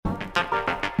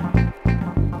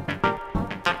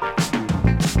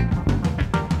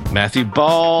Matthew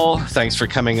Ball, thanks for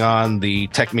coming on the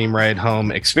Tech Meme Ride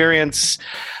Home experience.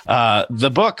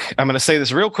 The book, I'm going to say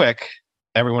this real quick.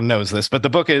 Everyone knows this, but the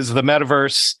book is The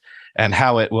Metaverse and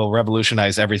How It Will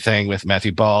Revolutionize Everything with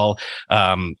Matthew Ball.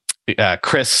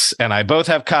 Chris and I both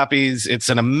have copies. It's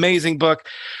an amazing book.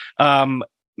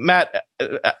 Matt,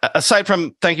 aside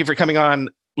from thank you for coming on,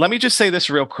 let me just say this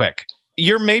real quick.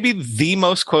 You're maybe the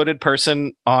most quoted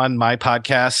person on my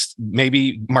podcast.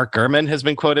 Maybe Mark Gurman has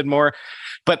been quoted more.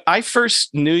 But I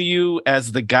first knew you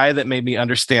as the guy that made me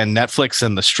understand Netflix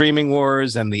and the streaming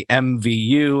wars and the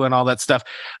MVU and all that stuff.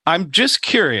 I'm just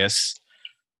curious,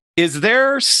 is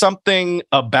there something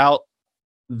about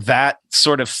that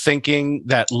sort of thinking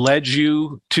that led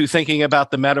you to thinking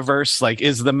about the metaverse? Like,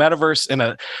 is the metaverse in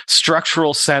a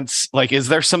structural sense, like, is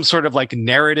there some sort of like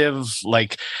narrative,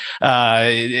 like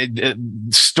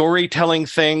storytelling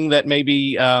thing that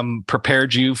maybe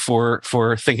prepared you for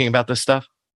thinking about this stuff?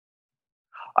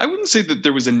 I wouldn't say that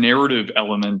there was a narrative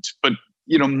element, but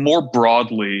more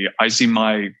broadly, I see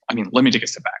let me take a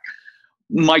step back.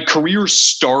 My career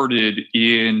started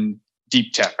in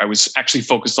deep tech. I was actually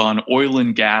focused on oil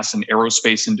and gas and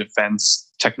aerospace and defense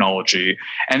technology.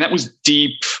 And that was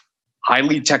deep,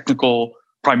 highly technical,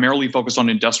 primarily focused on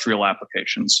industrial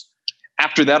applications.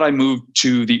 After that, I moved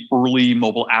to the early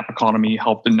mobile app economy,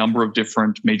 helped a number of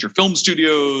different major film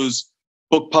studios,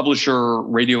 book publisher,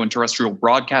 radio and terrestrial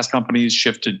broadcast companies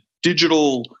shift to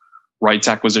digital, rights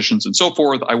acquisitions, and so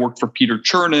forth. I worked for Peter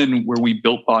Chernin, where we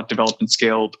built, bought, developed, and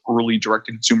scaled early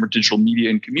direct-to-consumer digital media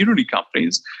and community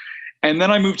companies. And then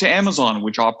I moved to Amazon,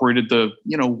 which operated the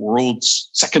world's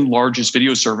second largest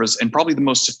video service and probably the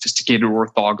most sophisticated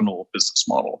orthogonal business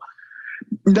model.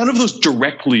 None of those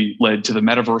directly led to the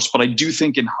metaverse, but I do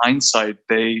think in hindsight,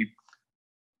 they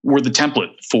were the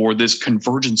template for this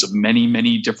convergence of many,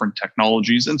 many different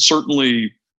technologies, and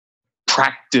certainly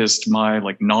practiced my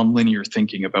nonlinear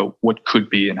thinking about what could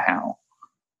be and how.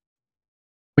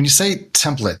 When you say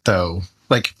template, though,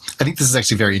 I think this is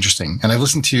actually very interesting. And I've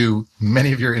listened to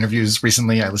many of your interviews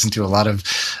recently. I listened to a lot of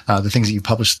the things that you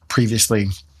published previously.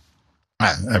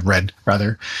 I've read,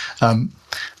 rather.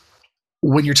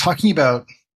 When you're talking about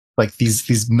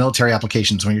these military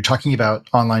applications, when you're talking about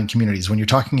online communities, when you're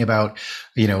talking about,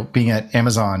 being at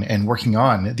Amazon and working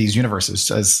on these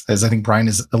universes, as I think Brian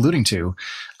is alluding to,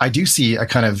 I do see a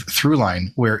kind of through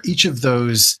line where each of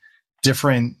those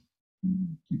different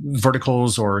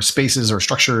verticals or spaces or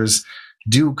structures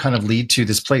do kind of lead to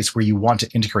this place where you want to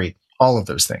integrate all of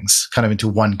those things kind of into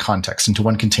one context, into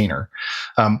one container.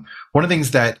 One of the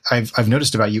things that I've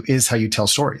noticed about you is how you tell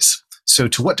stories. So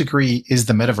to what degree is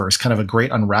the metaverse kind of a great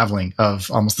unraveling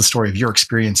of almost the story of your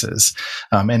experiences?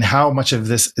 And how much of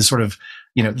this is sort of,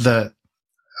 the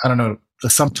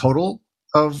sum total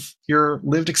of your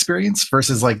lived experience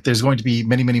versus there's going to be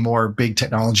many, many more big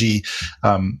technology,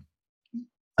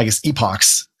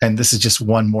 epochs. And this is just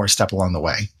one more step along the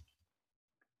way.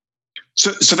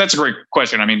 So that's a great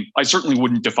question. I certainly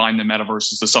wouldn't define the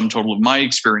metaverse as the sum total of my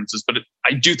experiences, but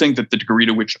I do think that the degree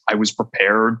to which I was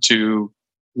prepared to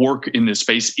work in this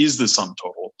space is the sum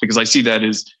total, because I see that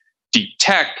as deep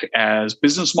tech, as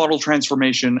business model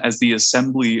transformation, as the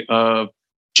assembly of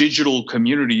digital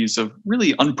communities of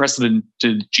really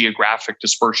unprecedented geographic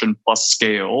dispersion plus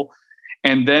scale,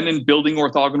 and then in building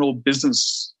orthogonal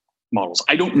business models.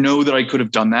 I don't know that I could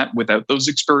have done that without those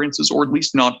experiences, or at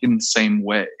least not in the same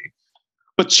way.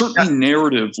 But certainly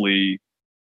narratively,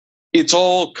 it's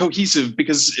all cohesive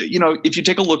because, if you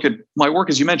take a look at my work,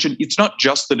 as you mentioned, it's not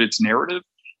just that it's narrative,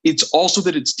 it's also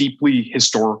that it's deeply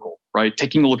historical, right?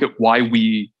 Taking a look at why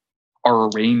we are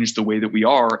arranged the way that we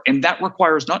are. And that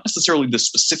requires not necessarily the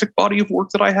specific body of work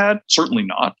that I had, certainly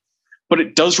not, but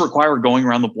it does require going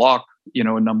around the block, a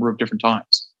number of different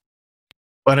times.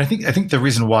 But I think the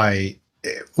reason why,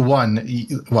 one,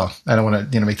 I don't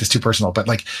want to make this too personal, but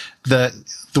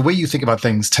the way you think about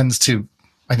things tends to,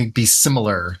 I think, be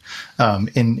similar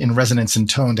in resonance and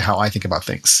tone to how I think about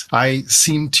things. I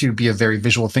seem to be a very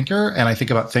visual thinker, and I think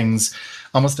about things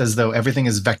almost as though everything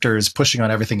is vectors pushing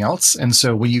on everything else. And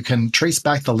so when you can trace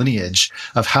back the lineage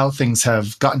of how things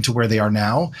have gotten to where they are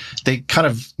now, they kind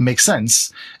of make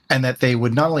sense. And that they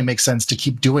would not only make sense to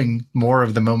keep doing more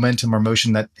of the momentum or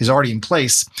motion that is already in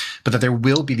place, but that there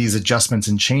will be these adjustments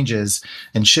and changes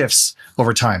and shifts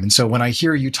over time. And so when I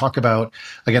hear you talk about,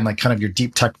 again, kind of your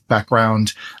deep tech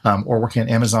background or working at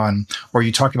Amazon, or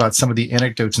you talk about some of the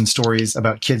anecdotes and stories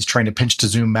about kids trying to pinch to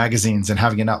zoom magazines and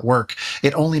having it not work,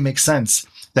 it only makes sense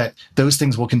that those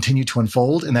things will continue to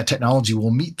unfold and that technology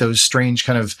will meet those strange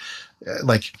kind of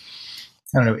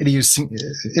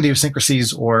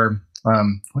idiosyncrasies or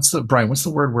what's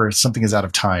the word where something is out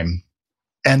of time?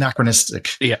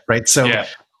 Anachronistic. Yeah. Right. So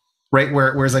right?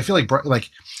 Whereas I feel like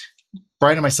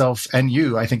Brian and myself and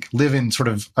you, I think, live in sort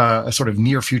of a sort of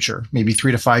near future, maybe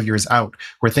 3 to 5 years out,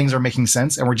 where things are making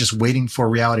sense and we're just waiting for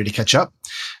reality to catch up.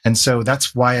 And so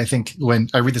that's why I think when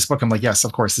I read this book, I'm like, yes,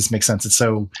 of course, this makes sense. It's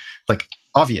so like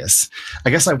obvious. I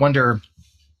guess I wonder,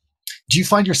 do you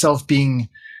find yourself being,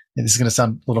 and this is going to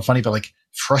sound a little funny, but like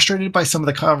frustrated by some of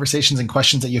the conversations and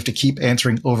questions that you have to keep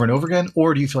answering over and over again?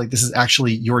 Or do you feel like this is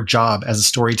actually your job as a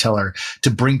storyteller to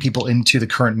bring people into the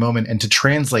current moment and to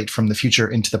translate from the future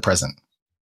into the present?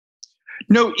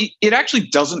 No, it actually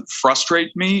doesn't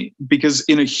frustrate me because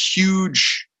if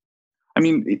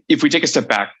we take a step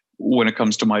back when it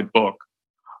comes to my book,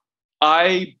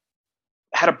 I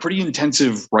had a pretty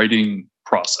intensive writing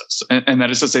process. And that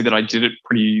is to say that I did it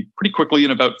pretty quickly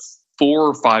in about 4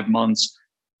 or 5 months,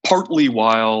 partly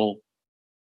while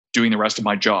doing the rest of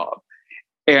my job.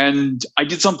 And I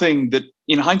did something that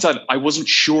in hindsight, I wasn't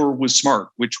sure was smart,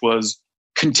 which was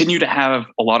continue to have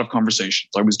a lot of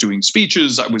conversations. I was doing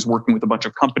speeches. I was working with a bunch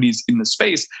of companies in the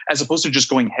space, as opposed to just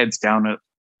going heads down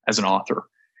as an author.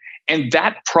 And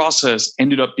that process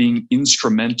ended up being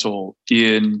instrumental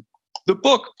in the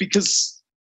book because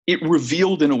it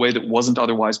revealed in a way that wasn't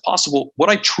otherwise possible what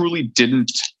I truly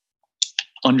didn't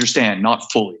understand,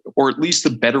 not fully, or at least the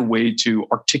better way to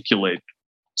articulate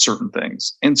certain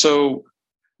things. And so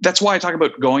that's why I talk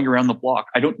about going around the block.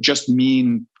 I don't just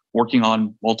mean working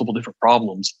on multiple different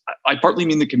problems. I partly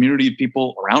mean the community of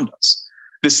people around us.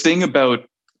 This thing about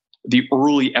the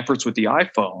early efforts with the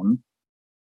iPhone,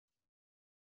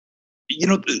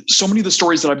 so many of the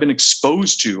stories that I've been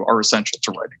exposed to are essential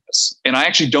to writing this. And I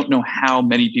actually don't know how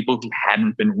many people who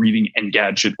hadn't been reading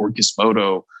Engadget or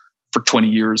Gizmodo for 20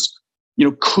 years,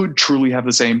 could truly have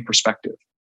the same perspective.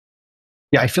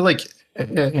 Yeah, I feel like,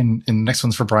 and the next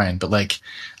one's for Brian, but like,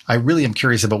 I really am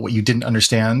curious about what you didn't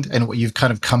understand and what you've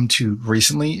kind of come to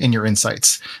recently in your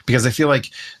insights, because I feel like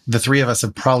the three of us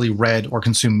have probably read or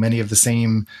consumed many of the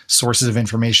same sources of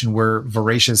information. We're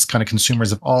voracious kind of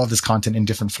consumers of all of this content in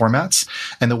different formats.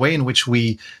 And the way in which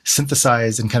we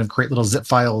synthesize and kind of create little zip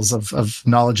files of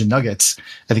knowledge and nuggets,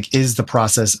 I think, is the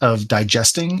process of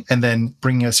digesting and then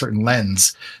bringing a certain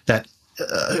lens that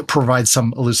provides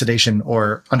some elucidation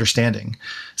or understanding.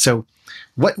 So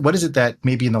what is it that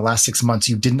maybe in the last 6 months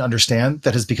you didn't understand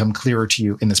that has become clearer to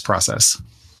you in this process?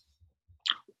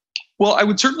 Well, I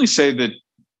would certainly say that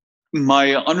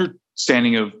my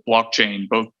understanding of blockchain,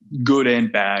 both good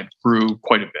and bad, grew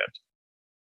quite a bit.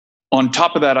 On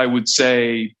top of that, I would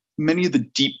say many of the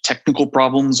deep technical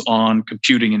problems on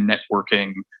computing and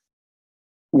networking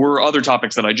were other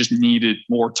topics that I just needed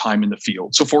more time in the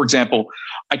field. So, for example,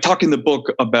 I talk in the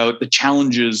book about the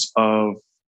challenges of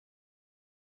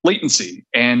latency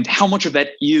and how much of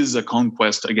that is a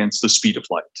conquest against the speed of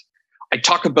light. I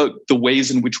talk about the ways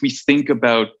in which we think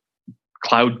about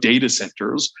cloud data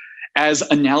centers as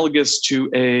analogous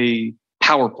to a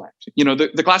power plant.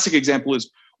 The classic example is,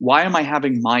 why am I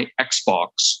having my Xbox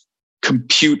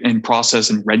compute and process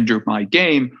and render my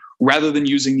game rather than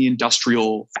using the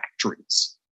industrial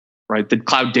factories? Right, the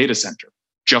cloud data center,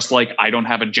 just like I don't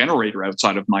have a generator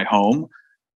outside of my home,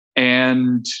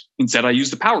 and instead I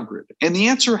use the power grid. And the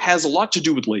answer has a lot to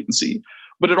do with latency,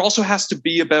 but it also has to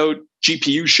be about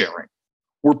GPU sharing.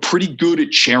 We're pretty good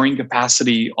at sharing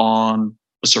capacity on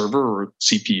a server or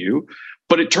CPU,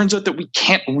 but it turns out that we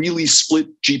can't really split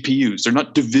GPUs. They're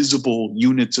not divisible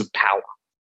units of power.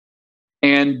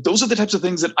 And those are the types of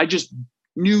things that I just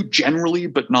knew generally,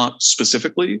 but not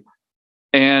specifically.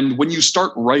 And when you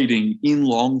start writing in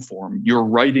long form, you're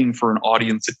writing for an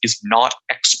audience that is not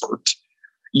expert.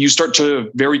 You start to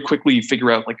very quickly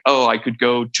figure out, like, oh, I could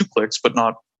go 2 clicks, but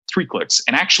not 3 clicks.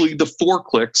 And actually, the 4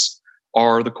 clicks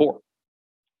are the core.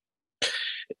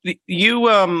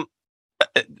 You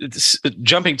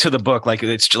jumping to the book, like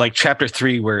it's like chapter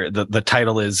 3, where the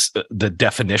title is the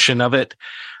definition of it,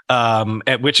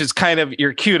 which is kind of,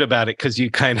 you're cute about it because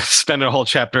you kind of spend a whole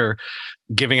chapter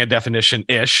giving a definition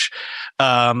ish.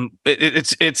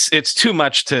 It's too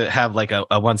much to have like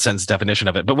a one sentence definition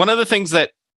of it. But one of the things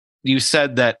that you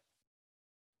said that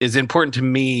is important to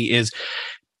me is,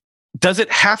 does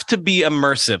it have to be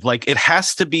immersive? Like, it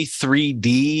has to be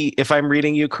 3D, if I'm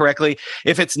reading you correctly.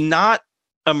 If it's not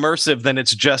immersive, then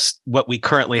it's just what we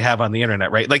currently have on the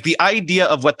internet, right? Like, the idea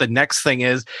of what the next thing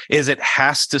is it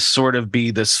has to sort of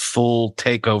be this full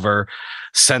takeover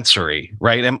sensory,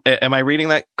 right? Am I reading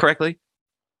that correctly?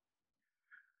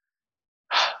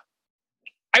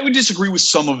 I would disagree with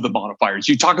some of the modifiers.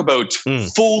 You talk about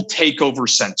full takeover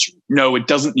sensory. No, it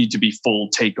doesn't need to be full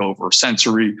takeover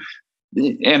sensory.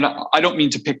 And I don't mean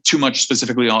to pick too much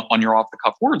specifically on your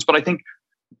off-the-cuff words, but I think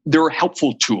they're a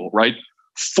helpful tool, right?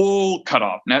 full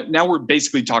cutoff. Now we're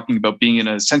basically talking about being in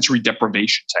a sensory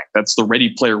deprivation tank. That's the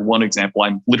Ready Player One example.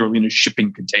 I'm literally in a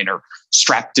shipping container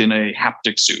strapped in a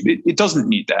haptic suit. It doesn't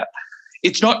need that.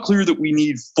 It's not clear that we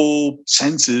need full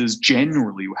senses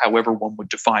generally, however one would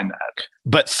define that.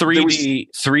 But 3D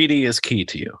is key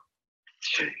to you.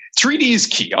 3D is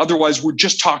key. Otherwise, we're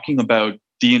just talking about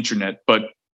the internet, but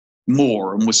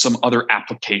more and with some other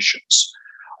applications.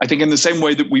 I think in the same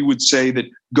way that we would say that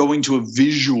going to a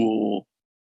visual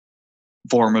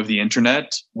form of the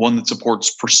internet, one that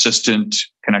supports persistent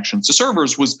connections to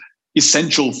servers, was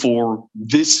essential for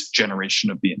this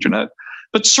generation of the internet.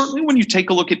 But certainly when you take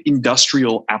a look at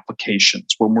industrial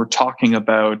applications, when we're talking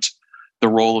about the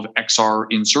role of XR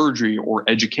in surgery or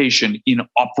education, in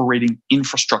operating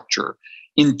infrastructure,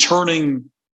 in turning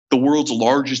the world's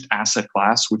largest asset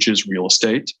class, which is real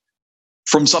estate,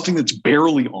 from something that's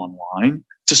barely online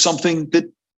to something that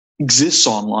exists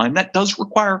online, that does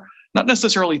require not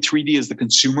necessarily 3D as the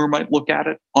consumer might look at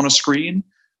it on a screen,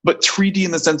 but 3D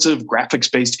in the sense of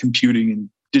graphics-based computing and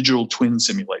digital twin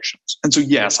simulations. And so,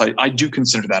 yes, I do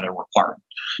consider that a requirement.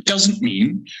 Doesn't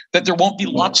mean that there won't be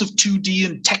lots of 2D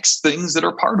and text things that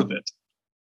are part of it.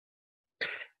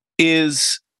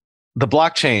 Is the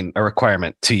blockchain a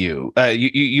requirement to you?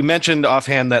 You mentioned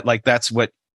offhand that like that's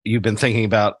what you've been thinking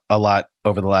about a lot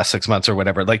over the last 6 months or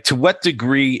whatever. Like, to what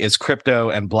degree is crypto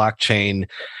and blockchain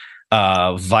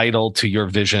vital to your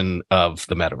vision of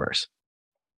the metaverse?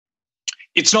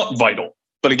 It's not vital,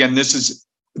 but again, this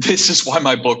is why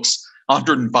my book's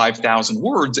 105,000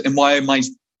 words and why my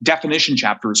definition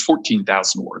chapter is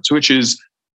 14,000 words, which is,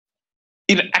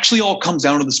 it actually all comes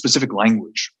down to the specific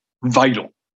language.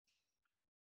 Vital.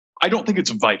 I don't think it's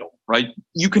vital, right?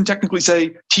 You can technically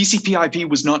say TCP/IP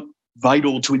was not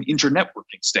vital to an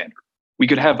internetworking standard. We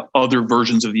could have other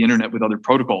versions of the internet with other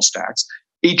protocol stacks.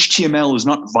 HTML is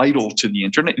not vital to the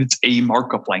internet. It's a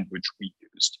markup language we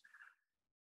used.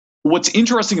 What's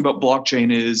interesting about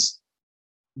blockchain is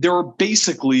there are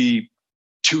basically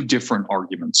two different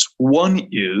arguments. One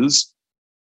is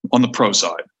on the pro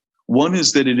side. One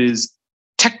is that it is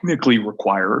technically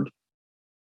required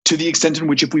to the extent in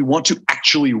which if we want to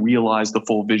actually realize the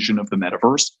full vision of the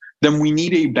metaverse, then we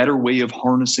need a better way of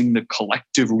harnessing the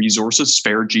collective resources,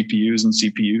 spare GPUs and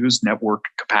CPUs, network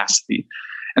capacity,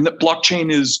 and that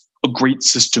blockchain is a great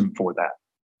system for that.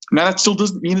 Now, that still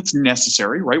doesn't mean it's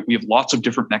necessary, right? We have lots of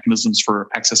different mechanisms for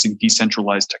accessing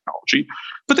decentralized technology,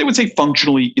 but they would say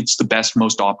functionally it's the best,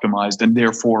 most optimized, and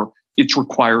therefore it's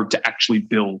required to actually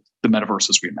build the metaverse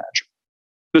as we imagine.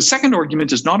 The second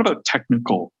argument is not about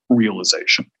technical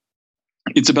realization.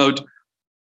 It's about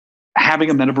having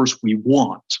a metaverse we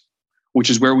want, which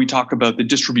is where we talk about the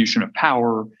distribution of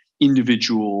power,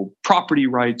 individual property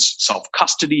rights,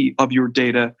 self-custody of your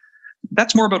data.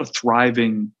 That's more about a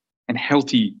thriving and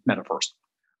healthy metaverse.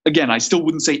 Again, I still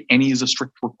wouldn't say any is a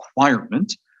strict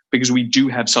requirement because we do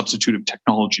have substitutive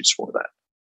technologies for that.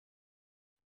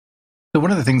 So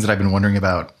one of the things that I've been wondering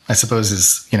about, I suppose,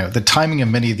 is, the timing of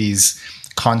many of these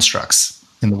constructs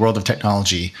in the world of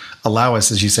technology allow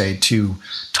us, as you say, to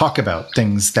talk about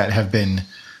things that have been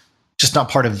just not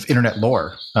part of internet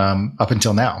lore up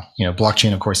until now.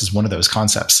 Blockchain, of course, is one of those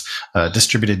concepts, a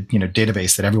distributed,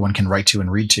 database that everyone can write to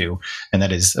and read to, and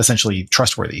that is essentially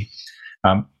trustworthy.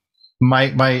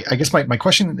 My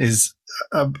question is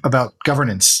about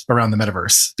governance around the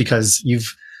metaverse, because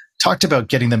you've talked about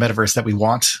getting the metaverse that we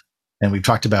want, and we've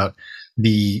talked about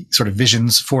the sort of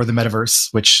visions for the metaverse,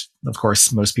 which, of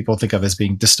course, most people think of as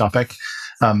being dystopic.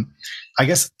 I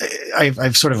guess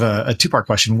I've sort of a two-part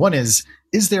question. One is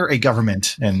there a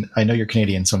government, and I know you're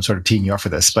Canadian, so I'm sort of teeing you up for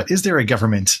this, but is there a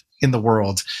government in the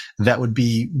world that would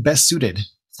be best suited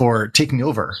for taking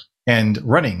over and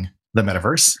running the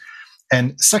metaverse?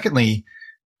 And secondly,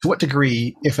 to what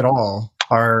degree, if at all,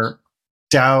 are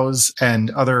DAOs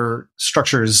and other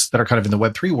structures that are kind of in the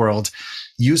Web3 world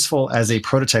useful as a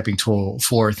prototyping tool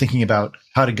for thinking about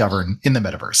how to govern in the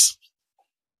metaverse?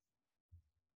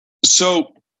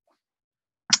 So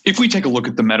if we take a look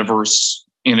at the metaverse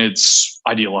in its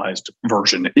idealized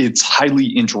version, it's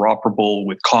highly interoperable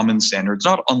with common standards,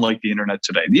 not unlike the internet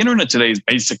today. The internet today is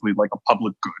basically like a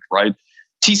public good, right?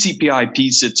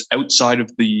 TCP/IP sits outside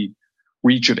of the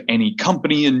reach of any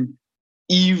company. And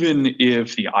even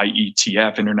if the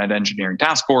IETF, Internet Engineering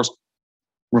Task Force,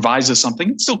 revises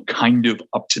something, it's still kind of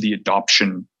up to the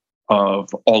adoption of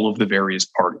all of the various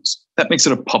parties. That makes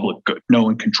it a public good. No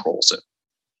one controls it.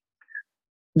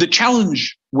 The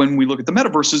challenge when we look at the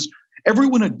metaverse is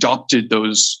everyone adopted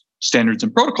those standards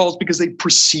and protocols because they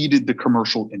preceded the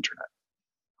commercial internet.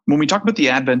 When we talk about the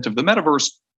advent of the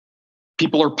metaverse,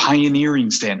 people are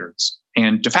pioneering standards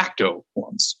and de facto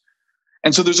ones.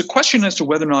 And so there's a question as to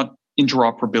whether or not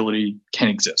interoperability can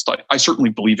exist. I certainly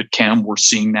believe it can. We're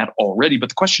seeing that already. But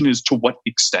the question is, to what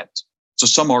extent? So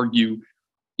some argue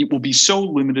it will be so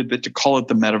limited that to call it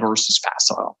the metaverse is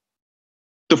facile.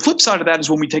 The flip side of that is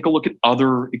when we take a look at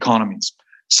other economies.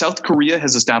 South Korea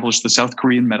has established the South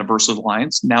Korean Metaverse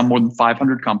Alliance, now more than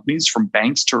 500 companies, from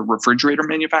banks to refrigerator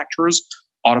manufacturers,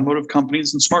 automotive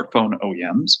companies, and smartphone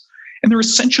OEMs. And they're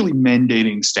essentially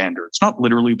mandating standards, not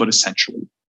literally, but essentially.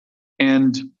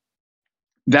 And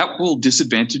that will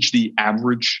disadvantage the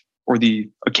average or the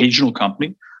occasional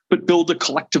company, but build a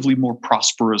collectively more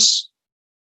prosperous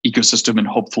ecosystem and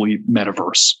hopefully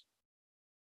metaverse.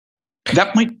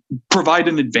 That might provide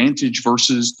an advantage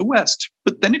versus the West.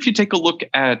 But then if you take a look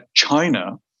at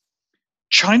China,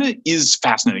 China is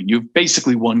fascinating. You have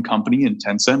basically one company in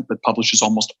Tencent that publishes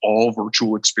almost all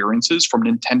virtual experiences, from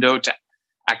Nintendo to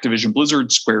Activision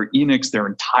Blizzard, Square Enix, their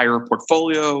entire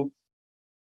portfolio.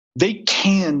 They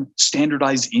can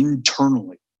standardize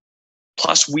internally,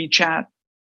 plus WeChat,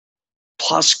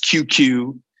 plus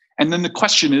QQ. And then the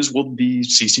question is, will the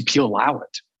CCP allow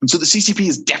it? And so the CCP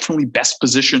is definitely best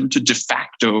positioned to de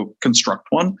facto construct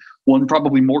one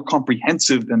probably more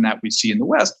comprehensive than that we see in the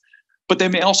West, but they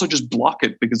may also just block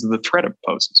it because of the threat it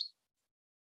poses.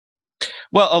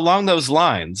 Well, along those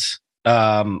lines,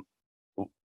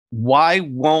 why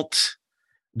won't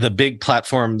the big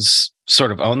platforms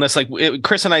sort of own this? Like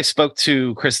Chris and I spoke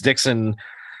to Chris Dixon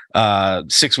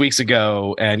 6 weeks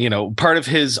ago, and part of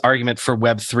his argument for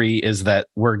Web3 is that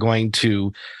we're going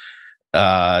to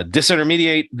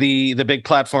disintermediate the big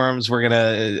platforms. We're going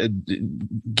to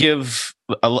give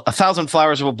a thousand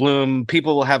flowers will bloom.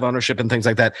 People will have ownership and things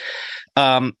like that.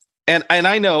 And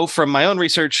I know from my own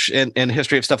research and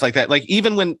history of stuff like that, like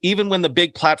even when the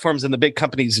big platforms and the big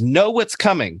companies know what's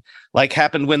coming, like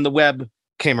happened when the web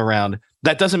came around,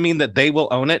 that doesn't mean that they will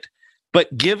own it.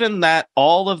 But given that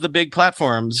all of the big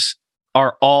platforms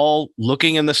are all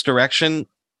looking in this direction,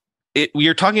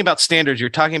 you're talking about standards, you're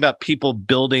talking about people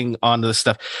building onto this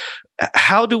stuff.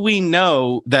 How do we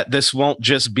know that this won't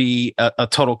just be a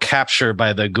total capture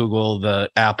by the Google, the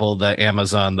Apple, the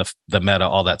Amazon, the Meta,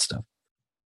 all that stuff?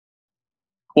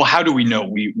 Well, how do we know?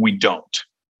 We don't.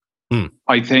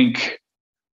 I think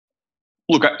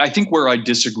where I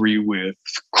disagree with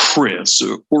Chris,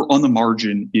 or on the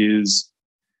margin, is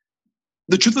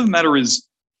the truth of the matter is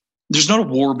there's not a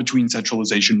war between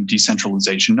centralization and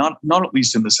decentralization, not at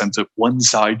least in the sense that one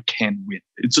side can win.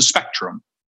 It's a spectrum.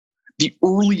 The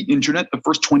early internet, the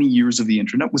first 20 years of the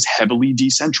internet, was heavily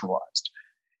decentralized.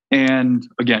 And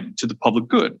again, to the public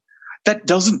good. That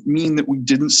doesn't mean that we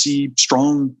didn't see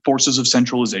strong forces of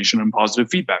centralization and positive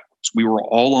feedback loops. We were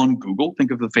all on Google.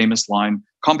 Think of the famous line,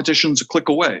 competition's a click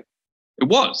away. It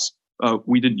was.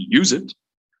 We didn't use it.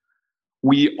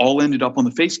 We all ended up on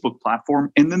the Facebook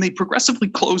platform, and then they progressively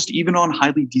closed even on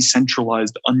highly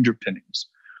decentralized underpinnings.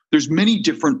 There's many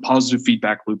different positive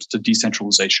feedback loops to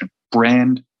decentralization: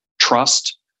 brand,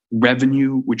 trust,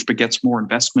 revenue, which begets more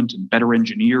investment and better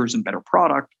engineers and better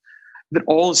product, that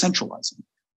all is centralizing.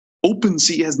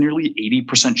 OpenSea has nearly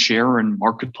 80% share in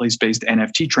marketplace-based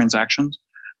NFT transactions.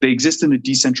 They exist in a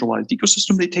decentralized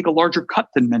ecosystem. They take a larger cut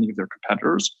than many of their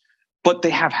competitors, but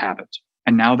they have habit.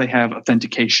 And now they have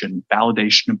authentication,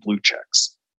 validation, and blue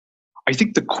checks. I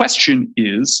think the question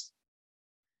is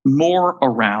more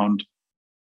around,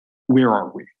 where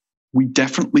are we? We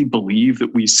definitely believe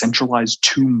that we centralized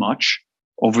too much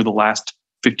over the last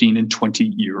 15 and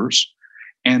 20 years.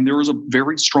 And there is a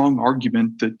very strong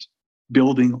argument that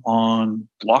building on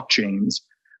blockchains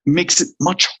makes it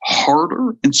much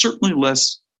harder and certainly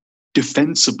less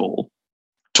defensible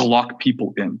to lock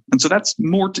people in. And so that's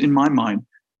more, in my mind,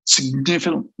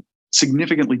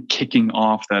 significantly kicking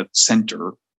off that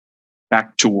center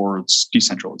back towards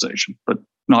decentralization, but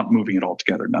not moving it all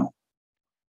together now.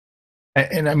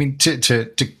 And I mean, to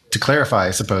clarify,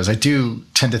 I suppose, I do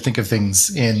tend to think of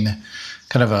things in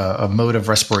kind of a mode of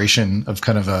respiration, of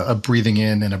kind of a breathing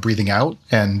in and a breathing out.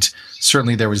 And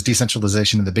certainly there was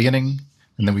decentralization in the beginning,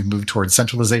 and then we've moved towards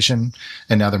centralization,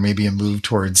 and now there may be a move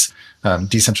towards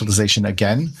decentralization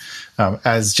again,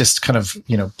 as just kind of,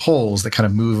 poles that kind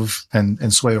of move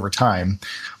and sway over time.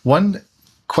 One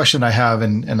question I have,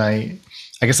 and I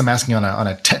guess I'm asking on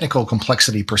a technical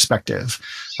complexity perspective,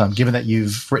 given that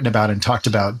you've written about and talked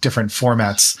about different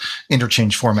formats,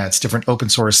 interchange formats, different open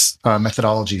source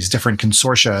methodologies, different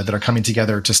consortia that are coming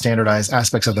together to standardize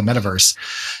aspects of the metaverse.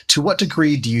 To what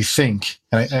degree do you think,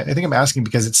 and I think I'm asking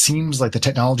because it seems like the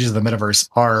technologies of the metaverse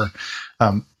are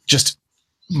just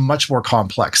much more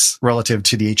complex relative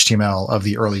to the HTML of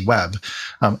the early web,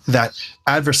 that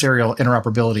adversarial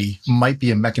interoperability might be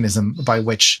a mechanism by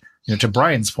which to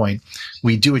Brian's point,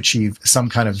 we do achieve some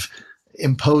kind of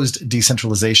imposed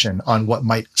decentralization on what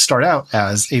might start out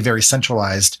as a very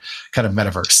centralized kind of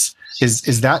metaverse.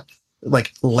 Is that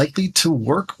like likely to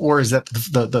work, or is that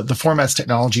the formats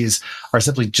technologies are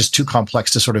simply just too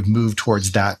complex to sort of move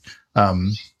towards that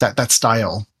that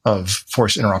style of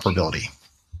forced interoperability?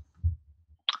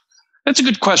 That's a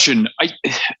good question.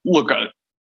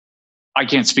 I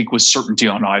can't speak with certainty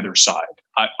on either side.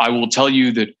 I will tell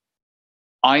you that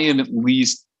I am at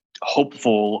least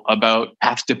hopeful about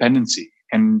path dependency.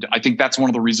 And I think that's one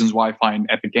of the reasons why I find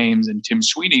Epic Games and Tim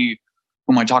Sweeney,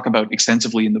 whom I talk about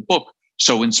extensively in the book,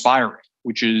 so inspiring,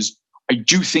 which is I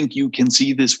do think you can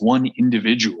see this one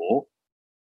individual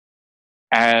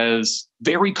as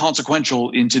very consequential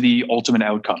into the ultimate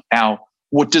outcome. Now,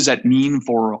 what does that mean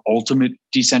for ultimate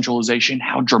decentralization?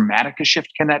 How dramatic a shift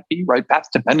can that be, right? Path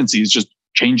dependency is just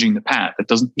changing the path. It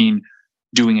doesn't mean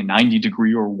doing a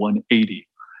 90-degree or 180.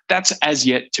 That's as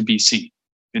yet to be seen.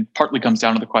 It partly comes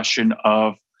down to the question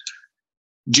of,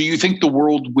 do you think the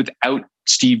world without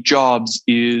Steve Jobs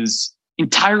is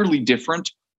entirely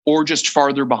different or just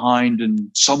farther behind and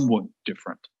somewhat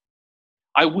different?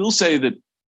 I will say that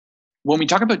when we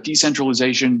talk about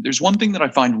decentralization, there's one thing that I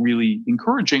find really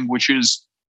encouraging, which is,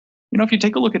 if you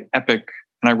take a look at Epic,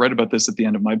 and I read about this at the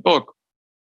end of my book,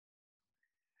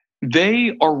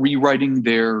 they are rewriting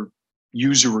their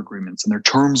user agreements and their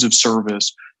terms of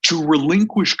service to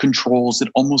relinquish controls that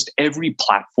almost every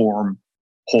platform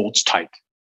holds tight.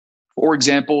 For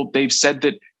example, they've said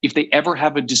that if they ever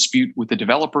have a dispute with a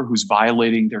developer who's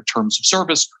violating their terms of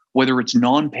service, whether it's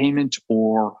non-payment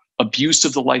or abuse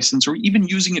of the license or even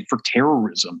using it for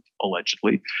terrorism,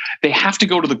 allegedly, they have to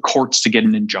go to the courts to get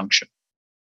an injunction.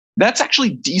 That's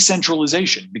actually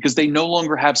decentralization because they no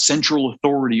longer have central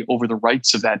authority over the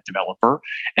rights of that developer,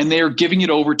 and they are giving it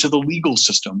over to the legal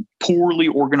system, poorly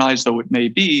organized though it may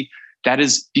be, that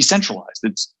is decentralized.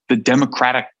 It's the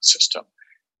democratic system.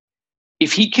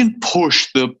 If he can push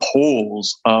the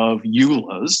polls of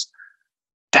EULAs,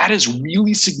 that is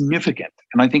really significant.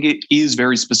 And I think it is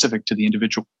very specific to the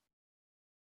individual.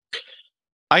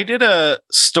 I did a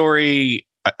story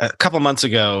a couple months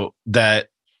ago that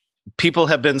people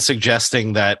have been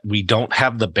suggesting that we don't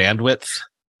have the bandwidth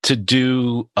to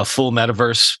do a full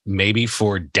metaverse maybe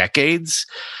for decades.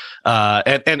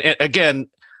 And again,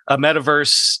 a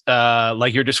metaverse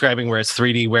like you're describing where it's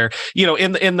 3D, where, in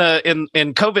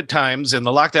COVID times, in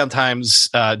the lockdown times,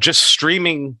 just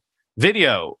streaming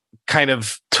video kind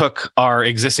of took our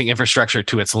existing infrastructure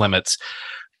to its limits.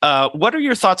 What are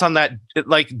your thoughts on that?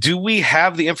 Like, do we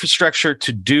have the infrastructure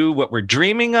to do what we're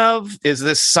dreaming of? Is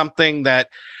this something that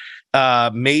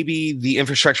maybe the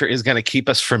infrastructure is going to keep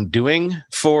us from doing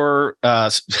for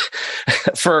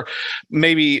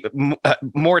maybe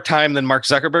more time than Mark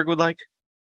Zuckerberg would like?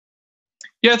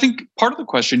 Yeah, I think part of the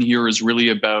question here is really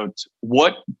about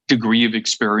what degree of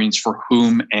experience for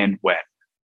whom and when.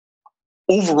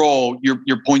 Overall,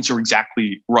 your points are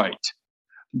exactly right,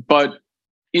 but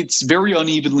it's very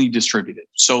unevenly distributed.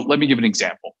 So let me give an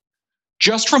example.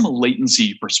 Just from a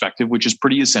latency perspective, which is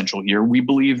pretty essential here, we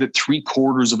believe that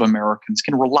 3/4 of Americans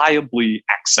can reliably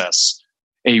access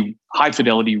a high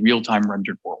fidelity, real-time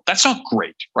rendered world. That's not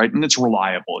great, right? And it's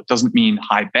reliable. It doesn't mean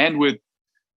high bandwidth.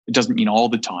 It doesn't mean all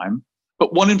the time,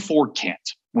 but 1 in 4 can't.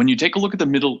 When you take a look at the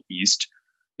Middle East,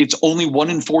 it's only 1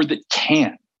 in 4 that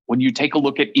can. When you take a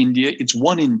look at India, it's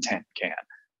 1 in 10 can.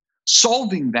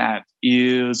 Solving that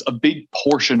is a big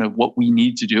portion of what we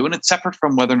need to do, and it's separate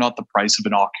from whether or not the price of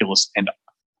an Oculus and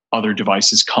other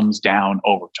devices comes down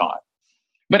over time.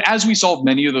 But as we solve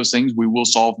many of those things, we will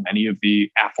solve many of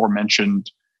the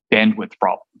aforementioned bandwidth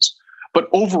problems. But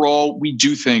overall, we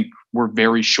do think we're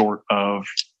very short of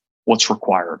what's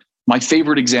required. My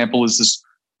favorite example is this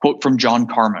quote from John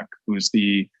Carmack, who's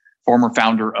the former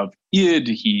founder of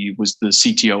id. He was the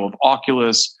CTO of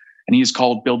Oculus, and he is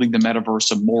called Building the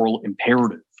Metaverse a Moral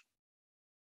Imperative.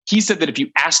 He said that if you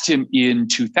asked him in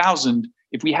 2000,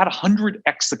 if we had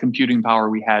 100x the computing power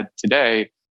we had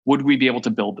today, would we be able to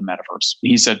build the metaverse?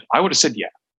 He said, I would have said, yeah.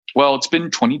 Well, it's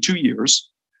been 22 years.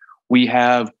 We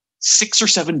have 6 or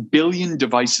 7 billion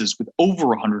devices with over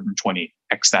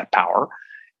 120x that power.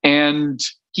 And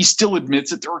he still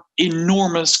admits that there are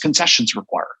enormous concessions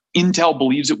required. Intel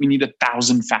believes that we need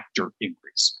 1,000-factor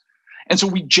increase. And so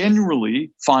we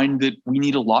generally find that we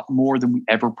need a lot more than we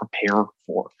ever prepare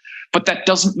for. But that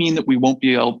doesn't mean that we won't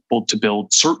be able to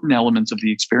build certain elements of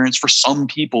the experience for some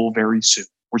people very soon.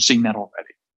 We're seeing that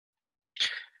already.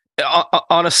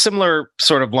 on a similar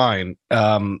sort of line,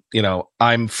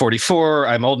 I'm 44.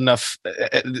 I'm old enough.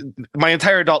 My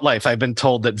entire adult life, I've been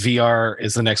told that VR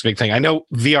is the next big thing. I know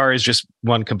VR is just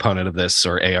one component of this,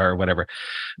 or AR or whatever.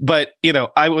 But,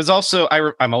 I was also,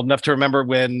 I'm old enough to remember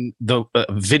when the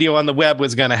video on the web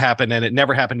was going to happen, and it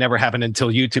never happened until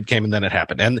YouTube came, and then it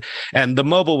happened. And the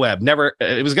mobile web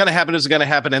it was going to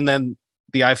happen, and then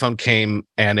the iPhone came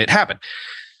and it happened.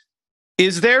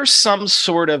 Is there some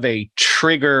sort of a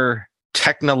trigger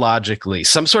technologically,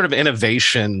 some sort of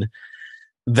innovation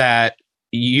that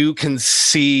you can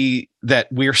see that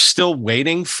we're still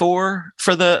waiting for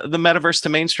the metaverse to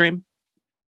mainstream?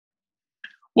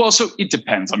 Well, so it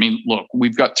depends. I mean, look,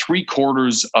 we've got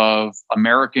 3/4 of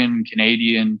American,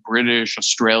 Canadian, British,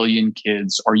 Australian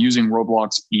kids are using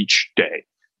Roblox each day.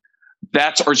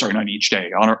 Not each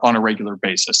day, on a regular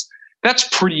basis. That's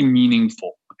pretty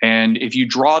meaningful. And if you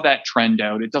draw that trend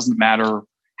out, it doesn't matter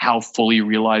how fully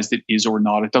realized it is or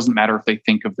not. It doesn't matter if they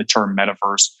think of the term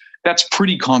metaverse. That's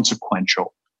pretty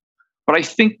consequential. But I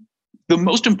think the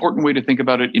most important way to think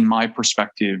about it, in my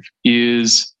perspective,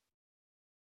 is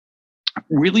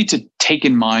really to take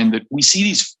in mind that we see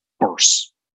these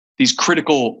bursts, these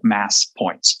critical mass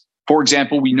points. For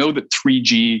example, we know that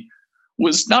 3G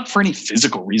was not for any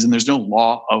physical reason. There's no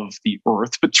law of the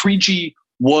earth, but 3G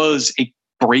was a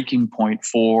breaking point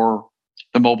for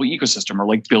the mobile ecosystem, or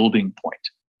like building point.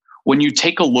 When you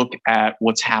take a look at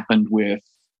what's happened with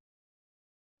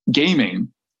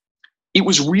gaming, it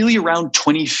was really around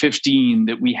 2015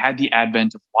 that we had the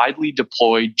advent of widely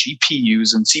deployed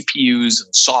GPUs and CPUs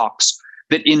and SoCs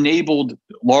that enabled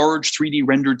large 3D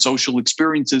rendered social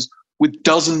experiences with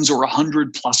dozens or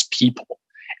 100 plus people.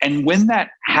 And when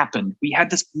that happened, we had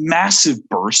this massive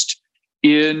burst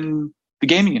in the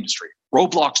gaming industry.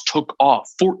 Roblox took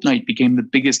off. Fortnite became the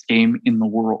biggest game in the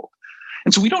world.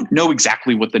 And so we don't know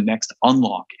exactly what the next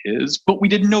unlock is, but we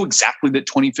didn't know exactly that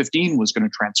 2015 was going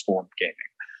to transform gaming.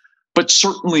 But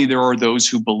certainly there are those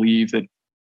who believe that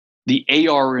the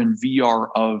AR and VR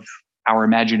of our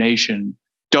imagination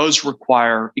does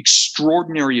require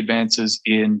extraordinary advances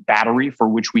in battery, for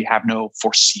which we have no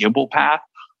foreseeable path,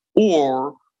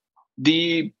 or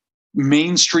the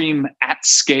mainstream at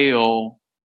scale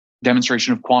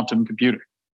demonstration of quantum computing.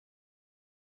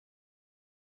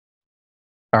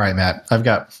 All right, Matt, I've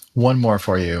got one more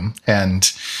for you. And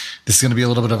this is going to be a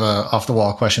little bit of a off the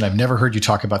wall question. I've never heard you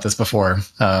talk about this before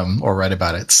or write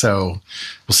about it. So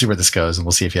we'll see where this goes, and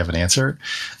we'll see if you have an answer.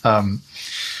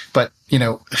 But,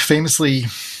 famously,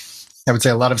 I would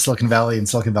say a lot of Silicon Valley and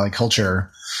Silicon Valley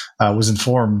culture was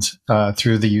informed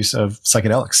through the use of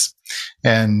psychedelics.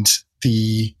 And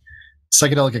the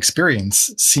psychedelic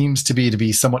experience seems to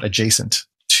be somewhat adjacent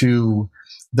to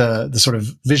the sort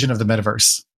of vision of the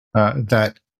metaverse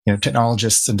that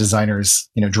technologists and designers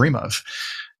dream of.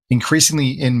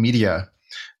 Increasingly in media,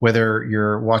 whether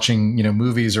you're watching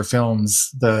movies or films,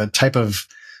 the type of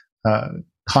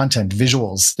content,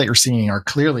 visuals that you're seeing are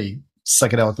clearly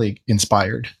psychedelically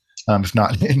inspired, if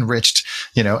not enriched.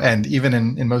 And even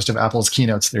in most of Apple's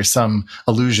keynotes, there's some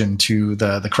allusion to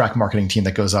the crack marketing team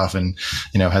that goes off and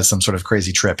has some sort of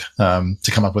crazy trip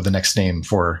to come up with the next name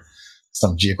for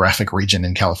some geographic region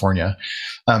in California.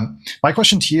 My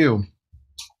question to you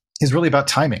is really about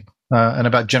timing and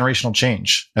about generational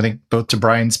change. I think both to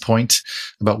Brian's point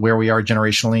about where we are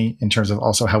generationally in terms of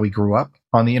also how we grew up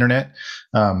on the internet,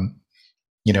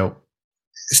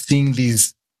 seeing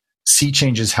these sea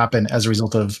changes happen as a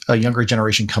result of a younger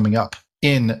generation coming up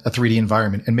in a 3D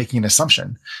environment and making an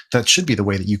assumption that should be the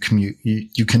way that you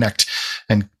connect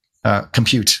and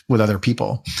compute with other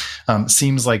people.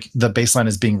 Seems like the baseline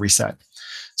is being reset.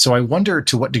 So I wonder,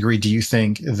 to what degree do you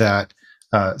think that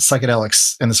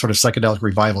psychedelics and the sort of psychedelic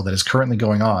revival that is currently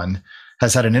going on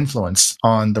has had an influence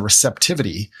on the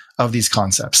receptivity of these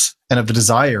concepts and of the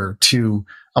desire to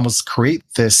almost create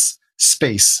this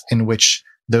space in which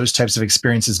those types of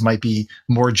experiences might be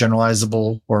more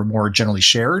generalizable or more generally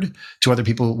shared to other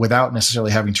people without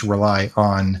necessarily having to rely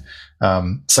on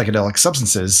psychedelic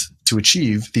substances to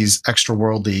achieve these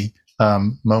extraworldly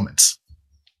moments?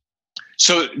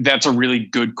 So that's a really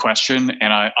good question,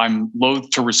 and I'm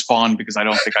loath to respond because I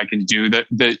don't think I can do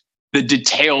the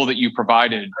detail that you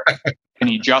provided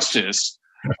any justice.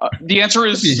 The answer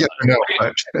is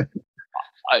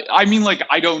I mean,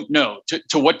 I don't know.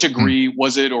 To what degree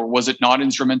was it or was it not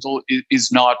instrumental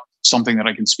is not something that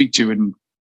I can speak to in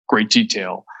great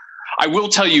detail. I will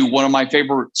tell you one of my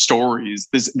favorite stories.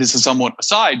 This is somewhat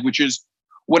aside, which is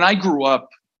when I grew up,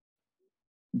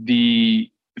 the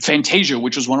Fantasia,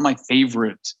 which was one of my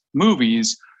favorite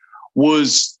movies,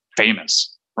 was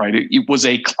famous, right? It was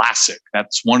a classic.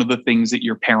 That's one of the things that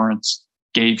your parents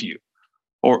gave you.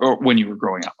 or when you were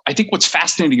growing up. I think what's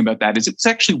fascinating about that is it's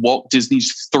actually Walt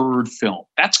Disney's third film.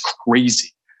 That's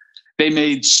crazy. They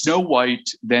made Snow White,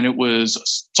 then it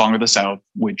was Song of the South,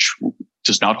 which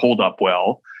does not hold up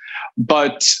well.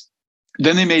 But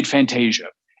then they made Fantasia,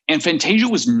 and Fantasia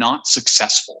was not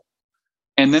successful.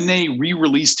 And then they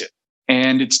re-released it,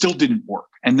 and it still didn't work.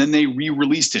 And then they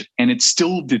re-released it, and it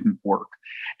still didn't work.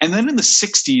 And then in the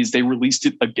 60s, they released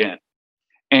it again.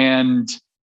 And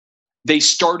they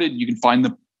started, you can find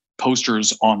the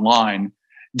posters online.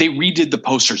 They redid the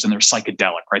posters and they're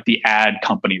psychedelic, right? The ad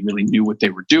company really knew what they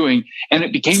were doing. And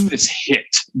it became this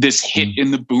hit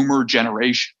in the boomer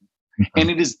generation.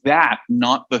 And it is that,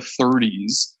 not the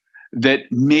 30s,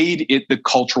 that made it the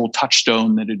cultural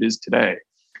touchstone that it is today.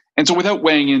 And so without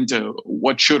weighing into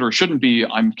what should or shouldn't be,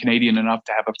 I'm Canadian enough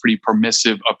to have a pretty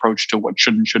permissive approach to what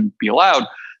should and shouldn't be allowed.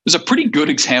 There's a pretty good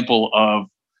example of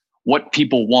what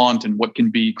people want and what can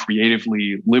be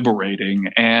creatively liberating,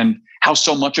 and how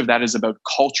so much of that is about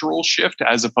cultural shift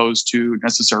as opposed to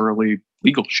necessarily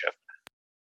legal shift.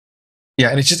 Yeah,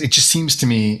 and it just seems to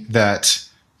me that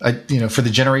for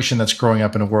the generation that's growing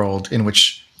up in a world in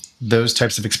which those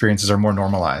types of experiences are more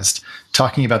normalized,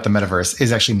 talking about the metaverse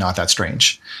is actually not that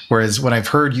strange. Whereas when I've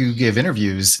heard you give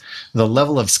interviews, the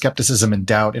level of skepticism and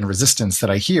doubt and resistance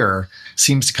that I hear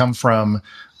seems to come from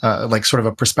sort of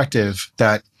a perspective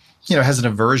that has an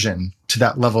aversion to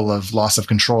that level of loss of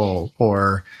control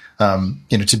or,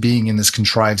 to being in this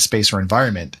contrived space or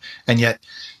environment. And yet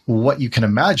what you can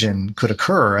imagine could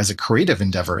occur as a creative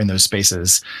endeavor in those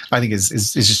spaces, I think is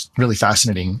just really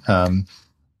fascinating.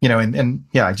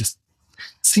 It just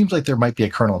seems like there might be a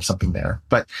kernel of something there.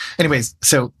 But anyways,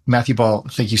 so Matthew Ball,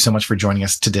 thank you so much for joining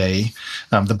us today.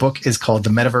 The book is called The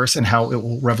Metaverse and How It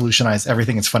Will Revolutionize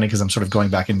Everything. It's funny because I'm sort of going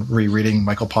back and rereading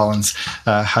Michael Pollan's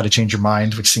How to Change Your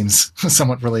Mind, which seems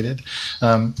somewhat related.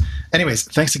 Anyways,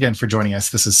 thanks again for joining us.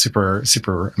 This is super,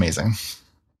 super amazing.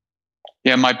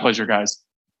 Yeah, my pleasure, guys.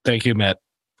 Thank you, Matt.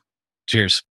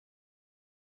 Cheers.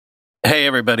 Hey,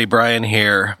 everybody. Brian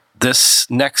here. This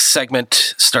next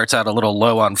segment starts out a little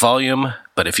low on volume,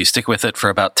 but if you stick with it for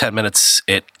about 10 minutes,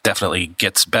 it definitely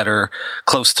gets better,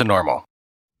 close to normal.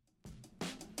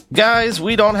 Guys,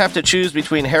 we don't have to choose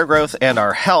between hair growth and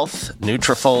our health.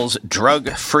 Nutrafol's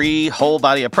drug-free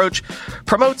whole-body approach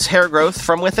promotes hair growth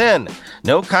from within.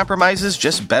 No compromises,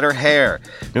 just better hair.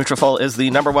 Nutrafol is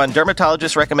the #1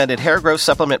 dermatologist-recommended hair growth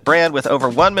supplement brand with over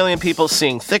 1 million people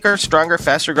seeing thicker, stronger,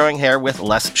 faster-growing hair with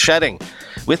less shedding.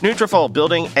 With Nutrafol,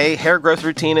 building a hair growth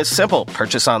routine is simple.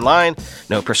 Purchase online,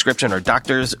 no prescription or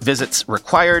doctor's visits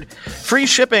required. Free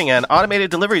shipping and automated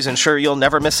deliveries ensure you'll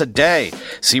never miss a day.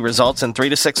 See results in 3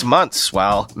 to 6 months.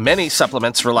 While many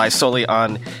supplements rely solely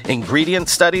on ingredient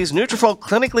studies, Nutrafol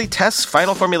clinically tests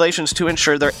final formulations to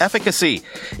ensure their efficacy.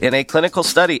 In a clinical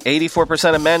study,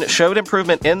 84% of men showed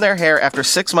improvement in their hair after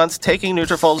 6 months taking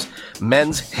Nutrafol's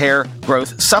men's hair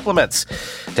growth supplements.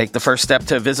 Take the first step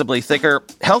to visibly thicker,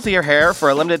 healthier hair. For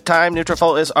a limited time,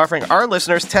 Nutrafol is offering our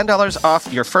listeners $10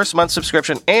 off your first month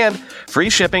subscription and free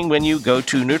shipping when you go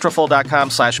to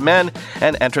Nutrafol.com/men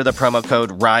and enter the promo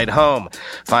code RIDEHOME.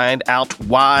 Find out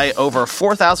why over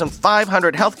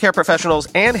 4,500 healthcare professionals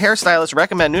and hairstylists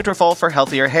recommend Nutrafol for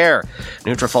healthier hair.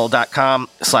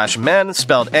 Nutrafol.com/men,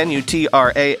 spelled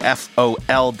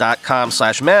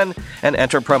Nutrafol.com/men, and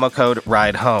enter promo code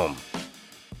RIDEHOME.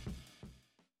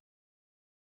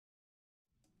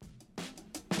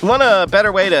 Want a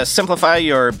better way to simplify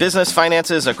your business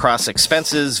finances across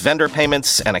expenses, vendor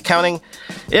payments, and accounting?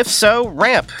 If so,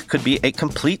 Ramp could be a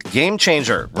complete game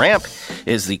changer. Ramp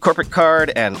is the corporate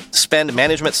card and spend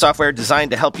management software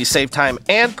designed to help you save time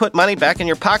and put money back in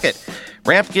your pocket.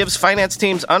 Ramp gives finance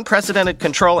teams unprecedented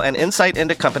control and insight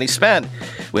into company spend.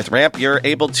 With Ramp, you're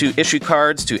able to issue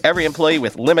cards to every employee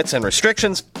with limits and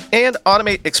restrictions and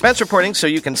automate expense reporting so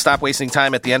you can stop wasting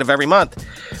time at the end of every month.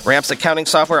 Ramp's accounting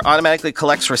software automatically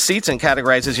collects receipts and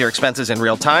categorizes your expenses in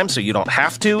real time so you don't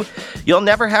have to. You'll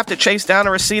never have to chase down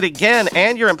a receipt again,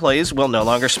 and your employees will no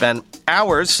longer spend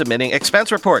hours submitting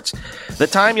expense reports. The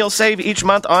time you'll save each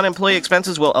month on employee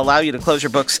expenses will allow you to close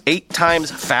your books 8 times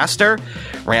faster.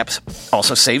 Ramp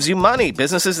also saves you money.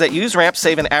 Businesses that use Ramp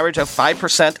save an average of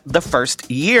 5% the first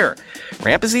year.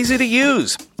 Ramp is easy to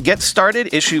use. Get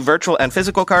started, issue virtual and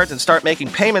physical cards, and start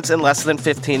making payments in less than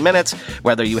 15 minutes,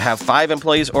 whether you have 5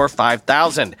 employees or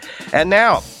 5,000. And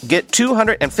now, get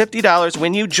 $250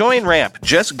 when you join Ramp.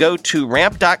 Just go to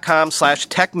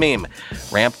ramp.com/techmeme.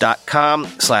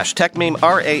 Ramp.com/techmeme,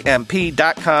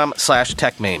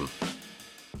 ramp.com/techmeme.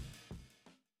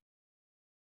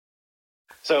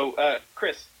 So,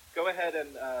 Chris, go ahead and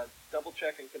double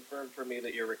check and confirm for me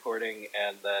that you're recording,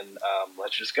 and then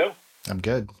let's just go. I'm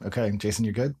good. Okay. Jason,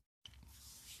 you're good?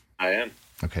 I am.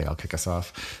 Okay, I'll kick us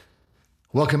off.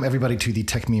 Welcome, everybody, to the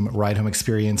Tech Meme Ride Home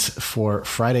Experience for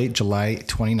Friday, July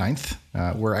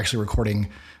 29th. We're actually recording,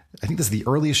 I think this is the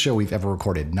earliest show we've ever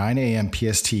recorded, 9 a.m.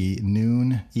 PST,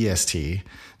 noon EST.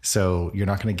 So you're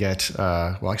not going to get,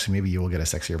 well, actually, maybe you will get a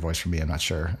sexier voice from me. I'm not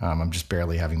sure. I'm just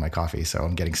barely having my coffee, so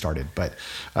I'm getting started. But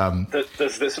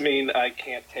does this mean I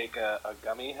can't take a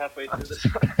gummy halfway through this?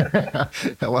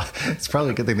 Well, it's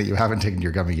probably a good thing that you haven't taken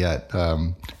your gummy yet.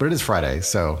 But it is Friday,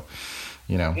 so,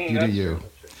 you know, you do you.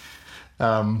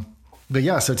 But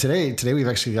yeah, so today we've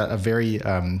actually got a very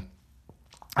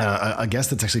a guest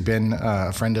that's actually been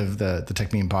a friend of the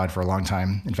Tech Meme Pod for a long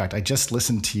time. In fact, I just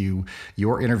listened to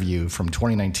your interview from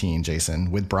 2019,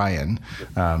 Jason, with Brian,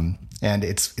 and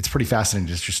it's pretty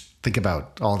fascinating to just think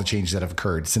about all the changes that have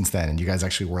occurred since then. And you guys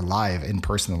actually were live in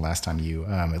person the last time you,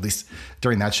 at least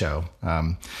during that show.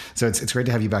 So it's great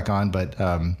to have you back on. But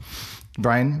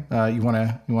Brian, you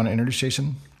wanna introduce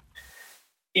Jason?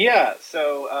 Yeah.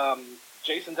 So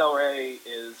Jason Del Rey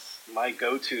is my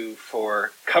go-to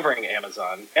for covering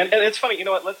Amazon, and it's funny. You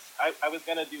know what? I was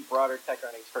going to do broader tech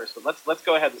earnings first, but let's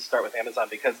go ahead and start with Amazon,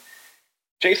 because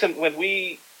Jason, when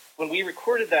we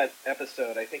recorded that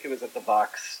episode, I think it was at the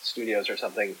Vox Studios or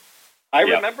something. I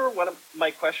remember one of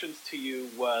my questions to you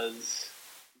was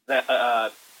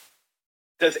that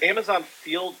does Amazon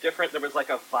feel different? There was like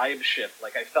a vibe shift.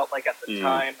 Like I felt like at the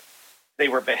time they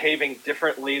were behaving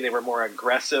differently. They were more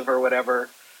aggressive or whatever.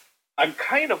 I'm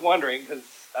kind of wondering, because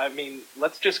I mean,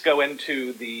 let's just go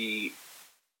into the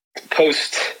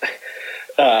post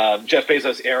Jeff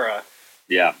Bezos era.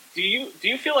 Yeah. Do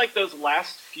you feel like those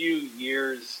last few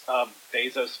years of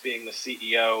Bezos being the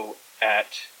CEO at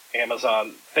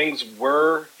Amazon, things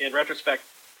were, in retrospect,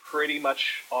 pretty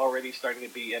much already starting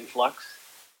to be in flux?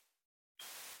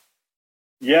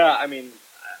 Yeah, I mean,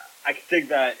 I can think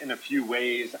that in a few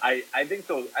ways. I think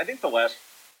the last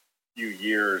few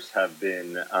years have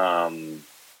been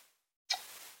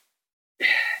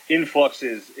influx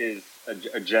is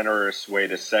a generous way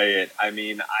to say it. I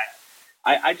mean,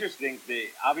 I just think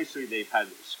obviously they've had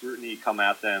scrutiny come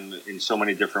at them in so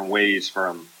many different ways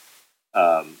from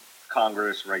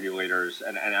Congress, regulators,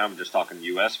 and I'm just talking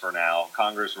U.S. for now.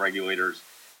 Congress, regulators,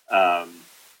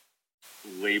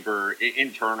 labor,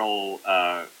 internal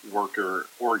worker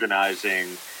organizing,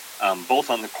 both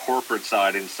on the corporate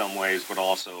side in some ways, but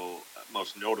also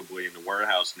most notably in the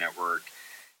warehouse network.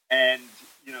 And,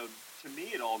 you know, to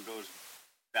me, it all goes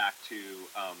back to,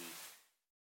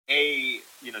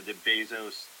 did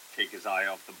Bezos take his eye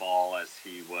off the ball as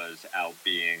he was out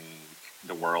being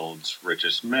the world's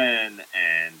richest man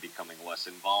and becoming less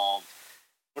involved?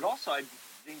 But also, I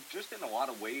think just in a lot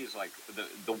of ways, like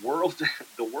the world,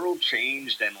 the world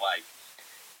changed, and like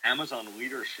Amazon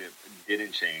leadership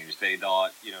didn't change. They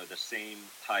thought, you know, the same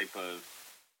type of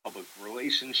public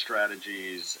relations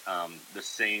strategies, the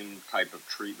same type of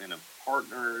treatment of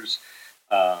partners,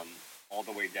 all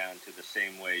the way down to the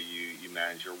same way you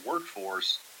manage your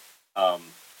workforce,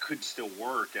 could still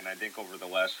work. And I think over the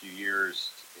last few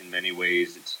years, in many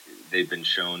ways, they've been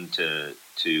shown to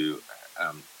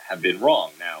have been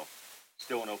wrong. Now,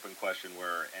 still an open question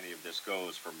where any of this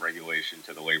goes, from regulation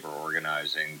to the labor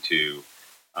organizing to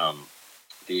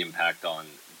the impact on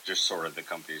just sort of the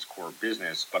company's core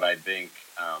business. But I think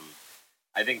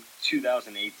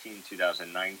 2018,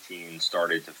 2019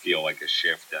 started to feel like a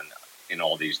shift in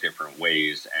all these different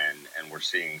ways, and we're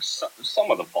seeing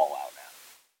some of the fallout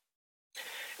now.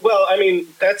 Well, I mean,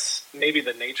 that's maybe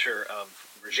the nature of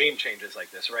regime changes like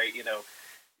this, right? You know,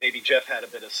 maybe Jeff had a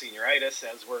bit of senioritis,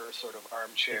 as we're sort of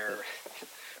armchair,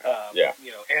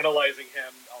 you know, analyzing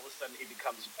him. All of a sudden he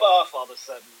becomes buff. All of a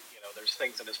sudden, you know, there's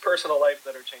things in his personal life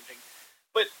that are changing.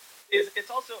 But it's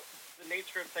also the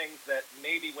nature of things that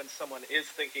maybe when someone is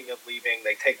thinking of leaving,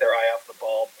 they take their eye off the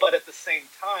ball. But at the same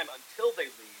time, until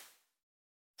they leave,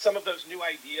 some of those new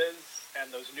ideas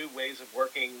and those new ways of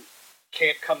working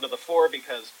can't come to the fore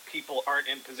because people aren't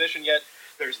in position yet.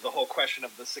 There's the whole question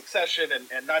of the succession,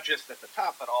 and not just at the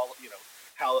top, but all, you know,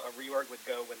 how a reorg would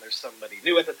go when there's somebody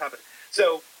new at the top.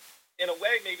 So in a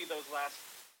way, maybe those last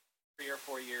 3 or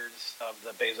 4 years of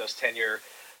the Bezos tenure,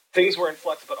 things were in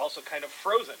flux, but also kind of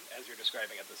frozen, as you're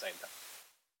describing at the same time.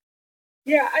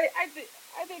 Yeah,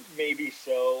 I think maybe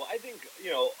so. I think,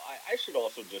 you know, I should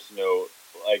also just note,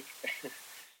 like,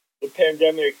 the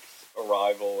pandemic's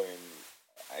arrival in,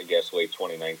 I guess, late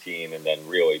 2019 and then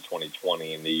really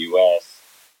 2020 in the U.S.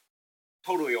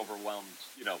 totally overwhelmed,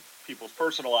 you know, people's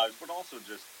personal lives, but also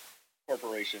just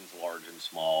corporations large and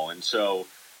small. And so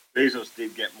Bezos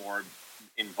did get more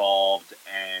involved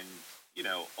and, you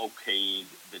know, okayed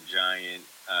the giant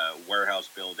warehouse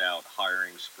build-out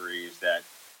hiring sprees that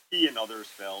he and others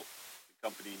felt the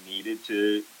company needed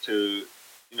to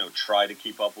try to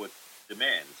keep up with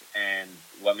demand. And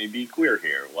let me be clear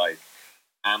here, like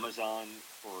Amazon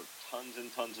for tons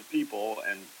and tons of people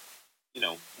and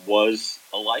was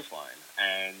a lifeline.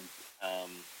 And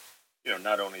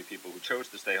not only people who chose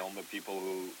to stay home, but people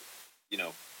who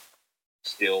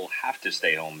still have to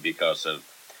stay home because of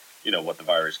what the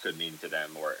virus could mean to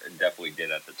them, or definitely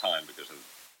did at the time because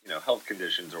of health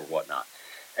conditions or whatnot.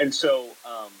 And so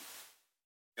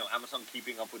Amazon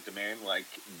keeping up with demand, like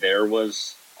there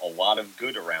was a lot of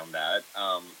good around that.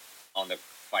 On the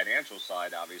financial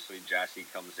side, obviously Jassy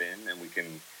comes in, and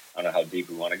I don't know how deep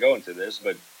we want to go into this,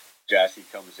 but Jassy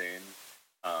comes in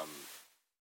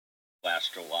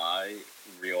last July,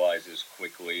 realizes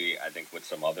quickly, I think with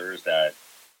some others, that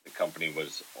the company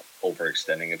was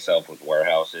overextending itself with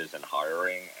warehouses and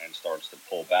hiring, and starts to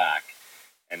pull back.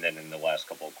 And then in the last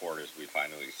couple of quarters, we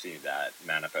finally see that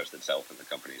manifest itself in the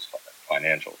company's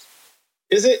financials.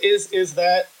 Is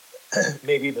that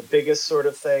maybe the biggest sort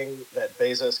of thing that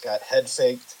Bezos got head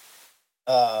faked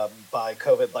by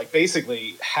COVID? Like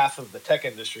basically half of the tech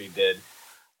industry did.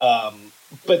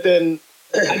 But then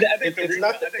I think the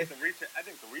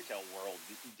retail world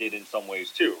did in some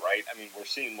ways too, right? I mean, we're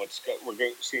seeing what's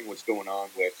going on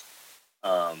with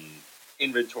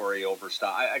inventory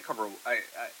overstock. I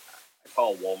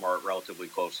follow Walmart relatively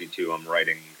closely too. I'm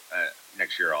writing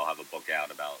next year. I'll have a book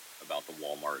out about the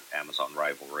Walmart Amazon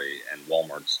rivalry and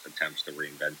Walmart's attempts to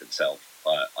reinvent itself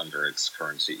under its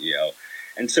current CEO.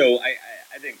 And so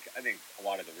I think a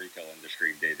lot of the retail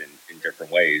industry did in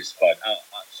different ways. But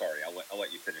sorry, I'll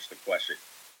let you finish the question.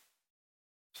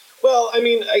 Well, I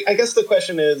mean, I guess the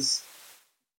question is,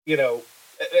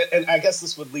 and I guess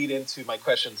this would lead into my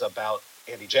questions about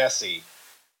Andy Jassy.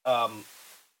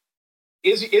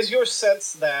 Is your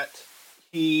sense that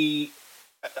he?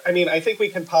 I mean, I think we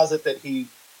can posit that he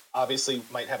obviously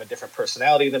might have a different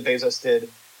personality than Bezos did.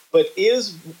 But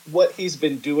is what he's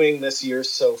been doing this year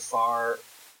so far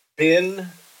been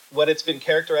what it's been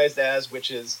characterized as, which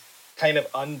is kind of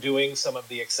undoing some of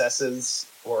the excesses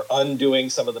or undoing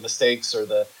some of the mistakes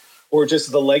or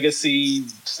just the legacy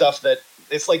stuff that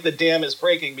it's like the dam is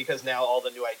breaking because now all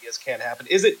the new ideas can't happen?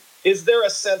 Is there a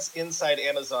sense inside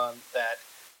Amazon that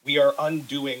we are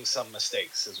undoing some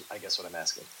mistakes, is I guess what I'm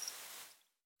asking.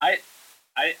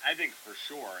 I think for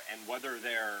sure, and whether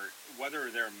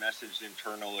they're messaged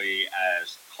internally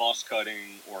as cost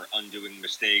cutting or undoing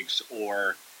mistakes,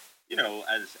 or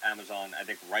as Amazon I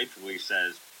think rightfully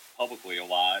says publicly a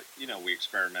lot, we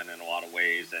experiment in a lot of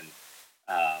ways, and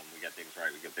we get things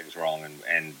right, we get things wrong,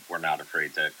 and we're not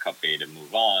afraid to cut bait and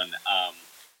move on.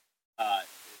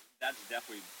 That's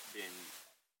definitely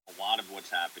been a lot of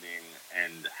what's happening,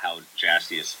 and how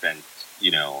Jassy has spent.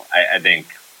 I think,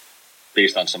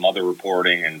 based on some other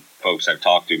reporting and folks I've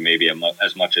talked to, maybe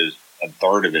as much as a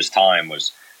third of his time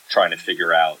was trying to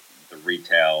figure out the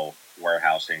retail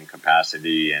warehousing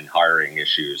capacity and hiring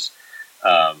issues.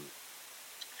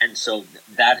 And so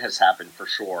that has happened for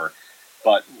sure.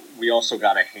 But we also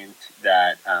got a hint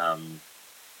that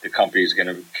the company is going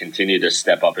to continue to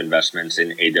step up investments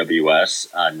in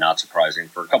AWS, not surprising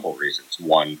for a couple of reasons.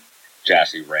 One,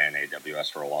 Jassy ran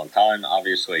AWS for a long time,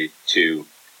 obviously. Two,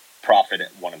 profit,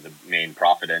 one of the main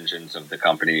profit engines of the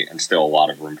company, and still a lot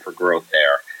of room for growth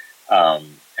there.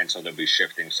 And so they'll be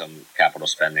shifting some capital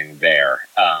spending there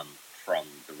from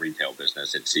the retail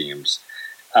business, it seems.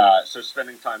 So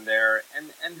spending time there.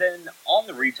 And then on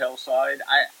the retail side,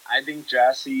 I think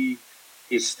Jassy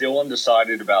is still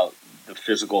undecided about the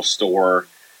physical store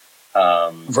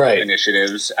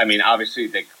initiatives. I mean, obviously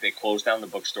they closed down the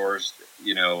bookstores.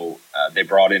 They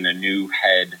brought in a new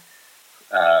head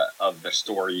of the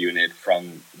store unit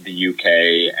from the UK,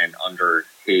 and under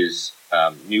his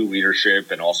new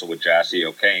leadership, and also with Jassy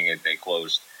okaying it, they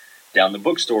closed down the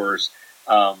bookstores.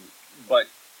 But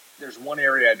there's one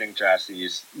area I think Jassy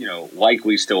is,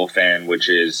 likely still a fan, which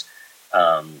is,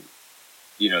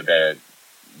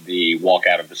 the walk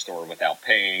out of the store without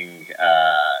paying,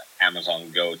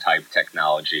 Amazon Go type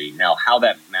technology. Now, how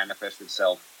that manifests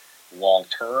itself long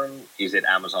term, is it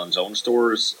Amazon's own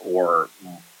stores, or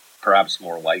perhaps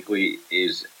more likely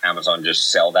is Amazon just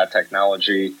sell that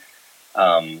technology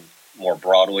more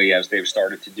broadly, as they've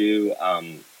started to do?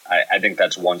 I think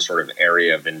that's one sort of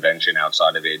area of invention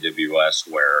outside of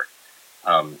AWS where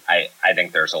I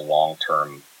think there's a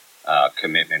long-term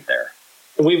commitment there.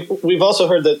 We've also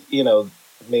heard that,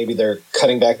 maybe they're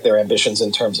cutting back their ambitions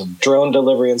in terms of drone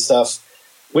delivery and stuff,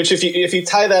 which if you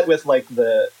tie that with like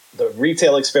the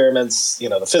retail experiments,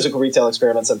 the physical retail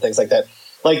experiments and things like that,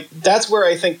 like that's where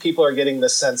I think people are getting the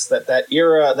sense that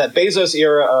era, that Bezos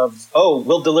era of,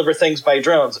 we'll deliver things by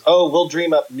drones. We'll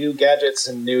dream up new gadgets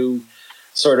and new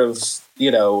sort of,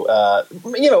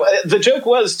 the joke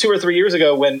was 2 or 3 years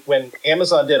ago when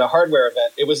Amazon did a hardware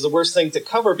event, it was the worst thing to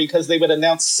cover because they would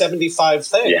announce 75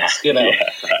 things,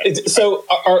 Right. So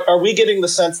are we getting the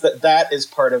sense that is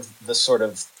part of the sort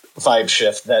of vibe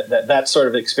shift, that sort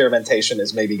of experimentation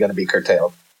is maybe going to be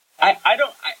curtailed? I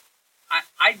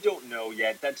don't know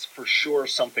yet. That's for sure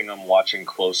something I'm watching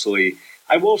closely.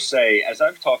 I will say, as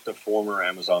I've talked to former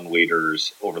Amazon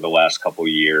leaders over the last couple of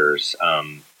years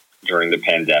during the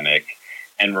pandemic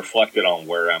and reflected on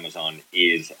where Amazon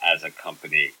is as a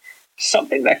company,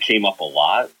 something that came up a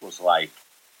lot was like,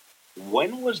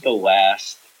 when was the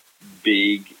last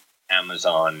big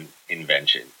Amazon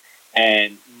invention?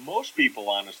 And most people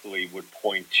honestly would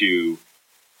point to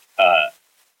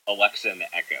Alexa and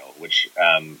the Echo, which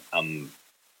I'm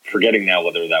forgetting now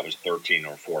whether that was 13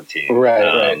 or 14.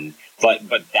 Right.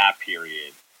 But that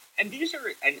period. And these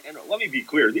are, and let me be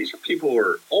clear, these are people who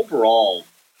are overall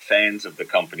fans of the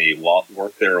company,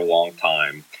 worked there a long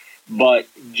time, but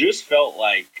just felt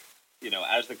like,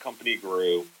 as the company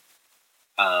grew,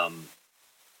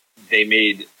 they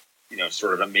made,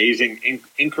 sort of amazing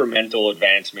incremental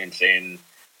advancements in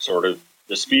sort of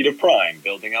the speed of Prime,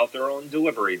 building out their own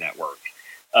delivery network.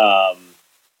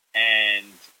 And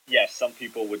yes, some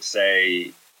people would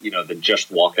say, the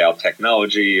just walked out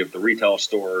technology of the retail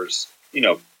stores,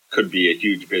 could be a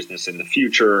huge business in the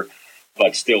future,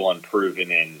 but still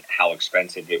unproven, and how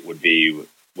expensive it would be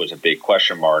was a big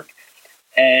question mark.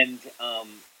 And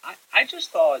I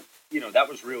just thought, that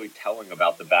was really telling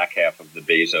about the back half of the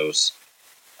Bezos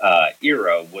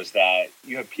era, was that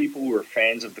you have people who are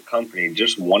fans of the company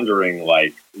just wondering,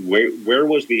 like, where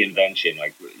was the invention?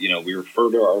 Like, we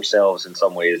refer to ourselves in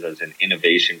some ways as an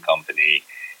innovation company,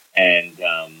 and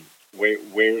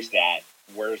where's that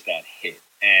hit?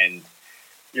 And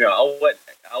I'll let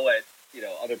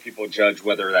other people judge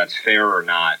whether that's fair or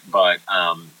not. But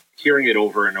hearing it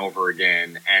over and over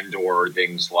again, and or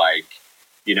things like,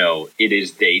 it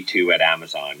is day 2 at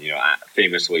Amazon.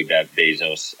 Famously that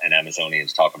Bezos and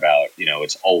Amazonians talk about,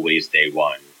 it's always day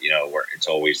 1, where it's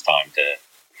always time to,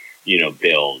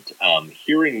 build.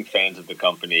 Hearing fans of the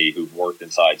company who've worked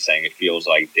inside saying it feels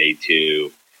like day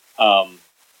 2, I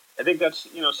think that's,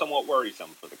 somewhat worrisome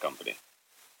for the company.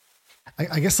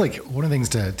 I guess like one of the things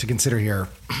to consider here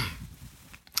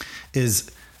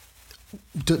is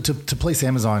to place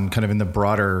Amazon kind of in the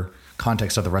broader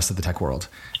context of the rest of the tech world,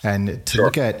 and to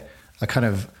look at a kind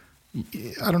of,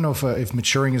 I don't know if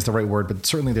maturing is the right word, but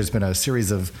certainly there's been a series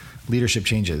of leadership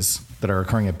changes that are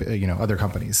occurring at other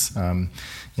companies.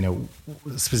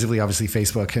 Specifically, obviously,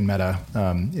 Facebook and Meta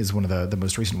is one of the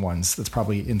most recent ones. That's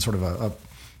probably in sort of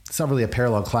it's not really a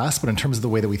parallel class, but in terms of the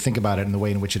way that we think about it and the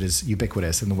way in which it is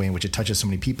ubiquitous and the way in which it touches so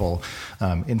many people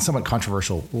in somewhat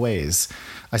controversial ways.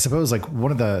 I suppose like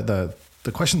one of the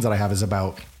questions that I have is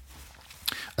about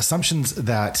assumptions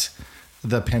that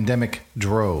the pandemic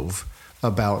drove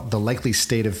about the likely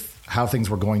state of how things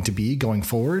were going to be going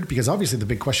forward. Because obviously the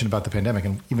big question about the pandemic,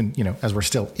 and even, as we're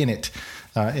still in it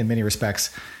in many respects,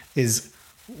 is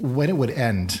when it would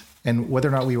end and whether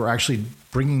or not we were actually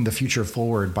bringing the future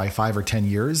forward by 5 or 10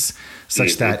 years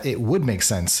such that it would make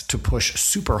sense to push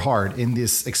super hard in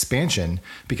this expansion.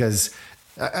 Because,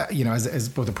 as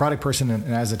both a product person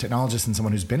and as a technologist and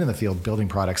someone who's been in the field building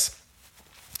products,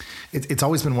 it's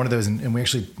always been one of those, and we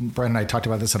actually, Brian and I talked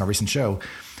about this on a recent show.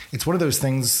 It's one of those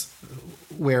things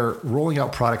where rolling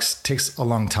out products takes a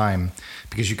long time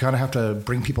because you kind of have to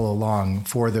bring people along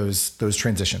for those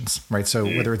transitions, right? So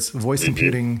whether it's voice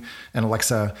computing and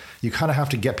Alexa, you kind of have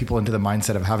to get people into the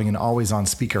mindset of having an always on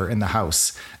speaker in the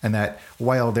house. And that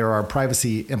while there are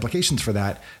privacy implications for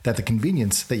that the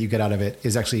convenience that you get out of it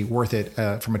is actually worth it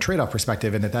from a trade-off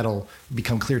perspective, and that'll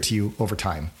become clear to you over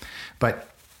time. But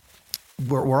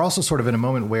we're also sort of in a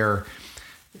moment where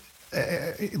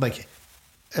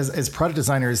as product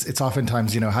designers, it's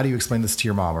oftentimes, how do you explain this to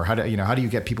your mom, or how do you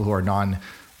get people who are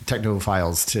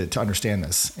non-technophiles to understand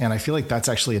this? And I feel like that's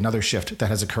actually another shift that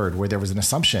has occurred, where there was an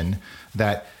assumption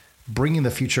that bringing the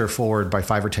future forward by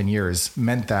 5 or 10 years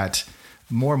meant that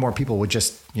more and more people would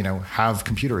just, have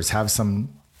computers, have some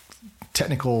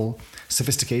technical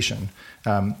sophistication.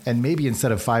 And maybe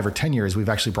instead of 5 or 10 years, we've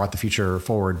actually brought the future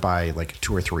forward by like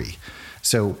 2 or 3.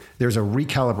 So there's a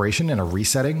recalibration and a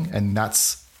resetting, and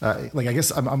that's, I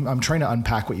guess I'm trying to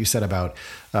unpack what you said about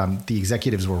the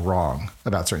executives were wrong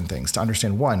about certain things, to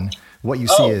understand, one, what you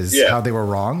see is how they were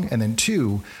wrong, and then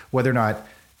 2, whether or not,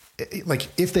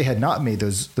 if they had not made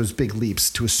those big leaps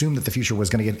to assume that the future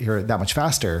was going to get here that much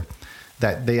faster,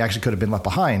 that they actually could have been left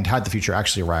behind had the future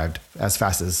actually arrived as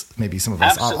fast as maybe some of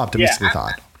us optimistically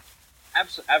thought.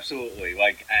 Absolutely.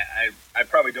 I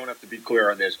probably don't have to be clear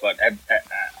on this, but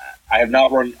I have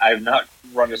not run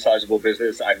a sizable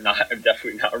business. I've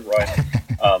definitely not run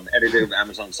anything on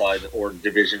Amazon side or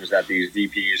divisions that these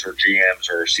VPs or GMs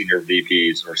or senior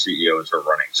VPs or CEOs are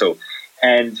running. So,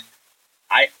 and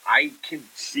I can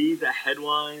see the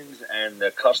headlines and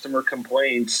the customer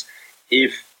complaints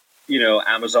if,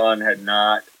 Amazon had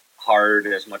not hired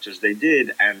as much as they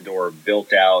did and or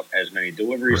built out as many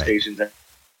delivery stations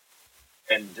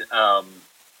and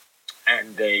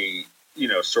they,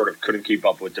 sort of couldn't keep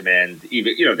up with demand.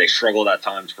 Even, they struggled at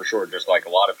times for sure, just like a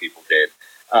lot of people did.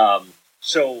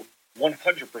 So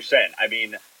 100%. I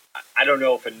mean, I don't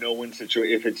know if a no-win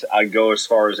situation, I go as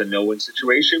far as a no-win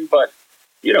situation, but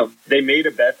they made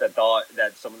a bet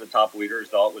that some of the top leaders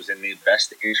thought was in the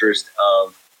best interest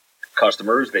of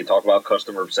customers. They talk about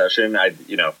customer obsession. Ad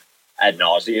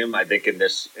nauseum. I think in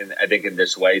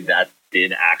this way that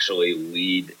did actually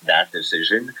lead that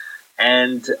decision,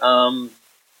 and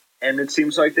it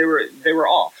seems like they were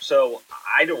off. So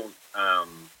I don't.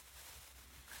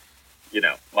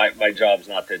 My job's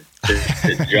not to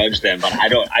judge them, but I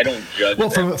don't judge. Well,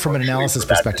 them from an analysis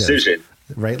perspective. Decision.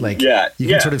 Right? Like you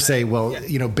can sort of say, well,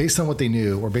 based on what they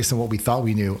knew or based on what we thought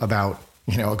we knew about,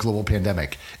 a global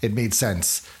pandemic, it made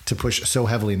sense to push so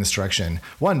heavily in this direction.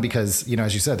 One, because,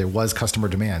 as you said, there was customer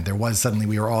demand. There was suddenly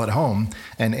we were all at home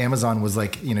and Amazon was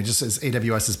like, just as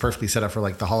AWS is perfectly set up for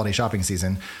like the holiday shopping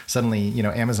season, suddenly,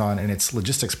 Amazon and its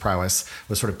logistics prowess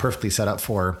was sort of perfectly set up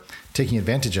for taking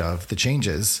advantage of the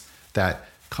changes that,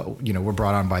 were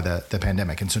brought on by the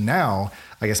pandemic. And so now,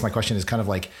 I guess my question is kind of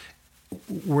like,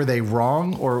 were they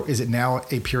wrong, or is it now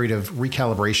a period of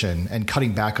recalibration and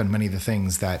cutting back on many of the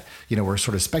things that, were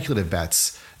sort of speculative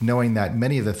bets, knowing that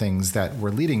many of the things that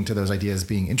were leading to those ideas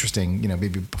being interesting,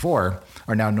 maybe before,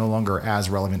 are now no longer as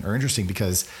relevant or interesting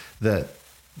because the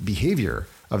behavior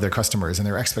of their customers and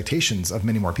their expectations of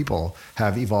many more people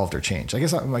have evolved or changed? I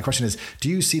guess my question is, do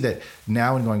you see that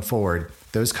now and going forward,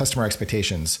 those customer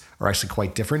expectations are actually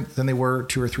quite different than they were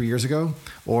 2 or 3 years ago?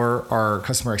 Or are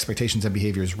customer expectations and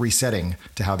behaviors resetting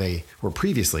to how they were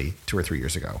previously 2 or 3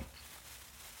 years ago?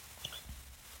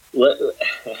 Let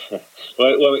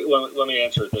me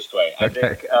answer it this way.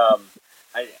 Okay.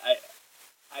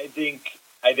 I think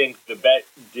the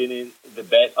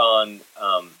bet on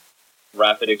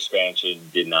rapid expansion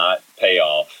did not pay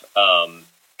off,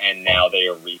 and now they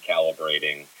are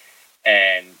recalibrating,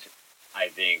 and I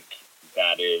think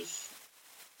that is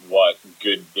what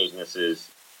good businesses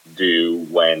do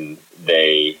when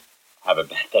they have a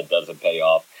bet that doesn't pay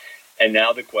off. And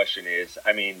now the question is,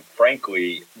 I mean,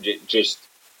 frankly, just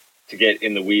to get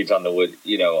in the weeds on the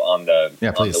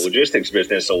logistics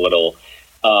business a little,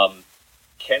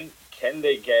 can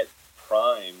they get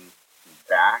Prime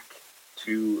back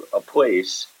to a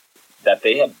place that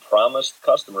they had promised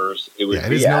customers it would be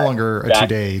it is no longer a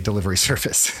 2-day delivery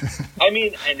service. I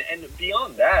mean, and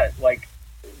beyond that, like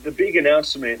the big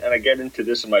announcement, and I get into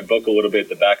this in my book a little bit,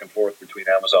 the back and forth between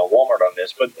Amazon and Walmart on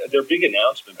this, but their big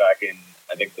announcement back in,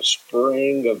 I think, the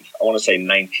spring of, I want to say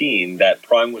 19, that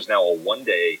Prime was now a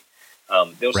 1-day,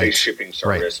 they'll say shipping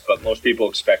service, but most people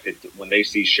expect it, when they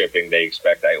see shipping, they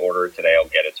expect I order it today, I'll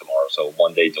get it tomorrow. So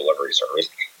 1-day delivery service,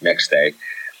 next day.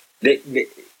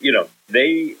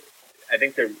 I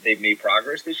think they've made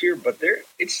progress this year, but they're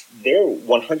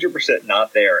 100%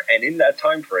 not there. And in that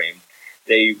time frame,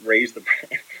 they raised the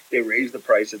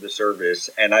price of the service,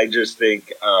 and I just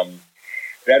think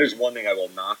that is one thing I will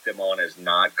knock them on as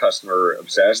not customer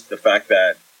obsessed. The fact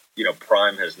that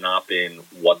Prime has not been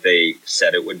what they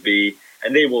said it would be,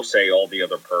 and they will say all the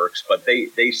other perks, but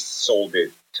they sold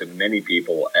it to many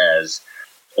people as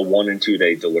a 1 and 2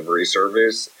 day delivery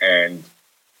service, and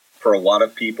for a lot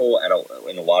of people, and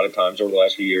a lot of times over the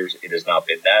last few years, it has not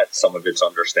been that. Some of it's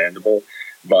understandable,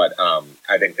 but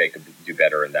I think they could do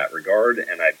better in that regard.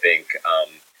 And I think,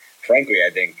 frankly, I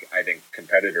think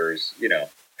competitors,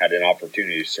 had an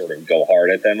opportunity to sort of go hard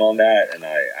at them on that, and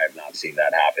I have not seen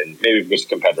that happen. Maybe because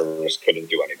competitors couldn't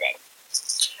do any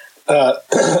better.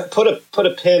 Put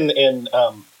a pin in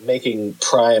making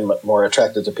Prime more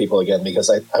attractive to people again, because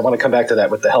I want to come back to that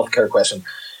with the healthcare question.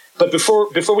 But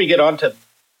before we get on to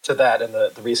that and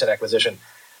the recent acquisition,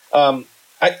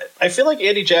 I feel like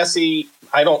Andy Jassy,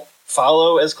 I don't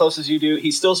follow as close as you do. He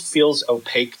still feels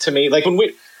opaque to me. Like when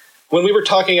we were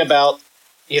talking about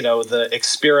the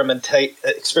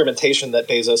experimentation that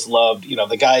Bezos loved,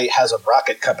 the guy has a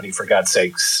rocket company, for God's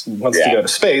sakes, wants to go to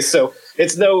space. So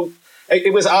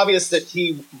it was obvious that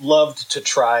he loved to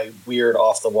try weird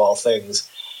off the wall things.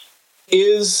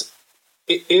 Is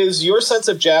your sense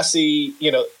of Jassy,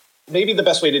 maybe the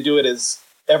best way to do it is,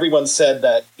 everyone said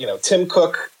that, Tim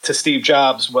Cook to Steve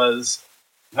Jobs was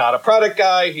not a product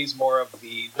guy. He's more of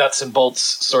the nuts and bolts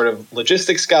sort of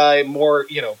logistics guy, more,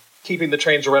 keeping the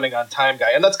trains running on time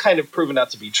guy. And that's kind of proven out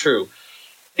to be true.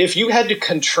 If you had to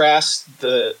contrast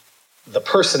the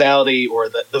personality or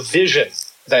the vision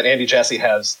that Andy Jassy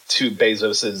has to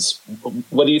Bezos's,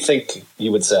 what do you think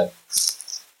you would say?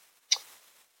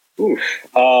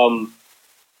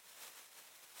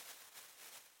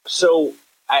 So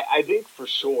I think for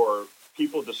sure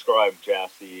people describe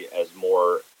Jassy as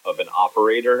more of an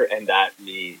operator, and that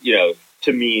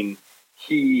to mean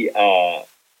he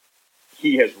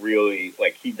has really,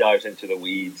 like, he dives into the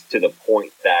weeds to the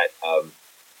point that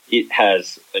it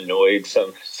has annoyed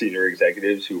some senior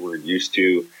executives who were used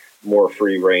to more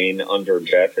free reign under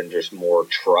Jeff and just more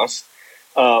trust.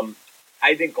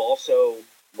 I think also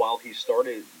while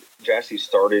Jassy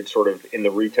started sort of in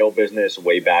the retail business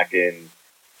way back in,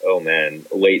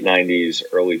 late 90s,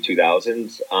 early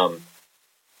 2000s.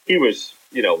 He was,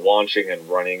 launching and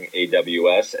running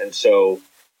AWS. And so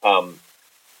I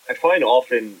find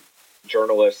often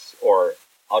journalists, or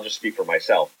I'll just speak for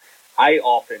myself, I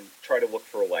often try to look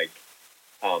for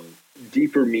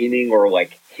deeper meaning or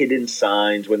hidden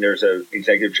signs when there's a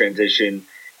executive transition,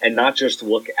 and not just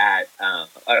look at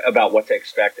about what to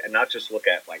expect, and not just look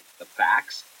at the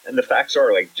facts. And the facts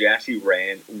are Jassy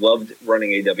loved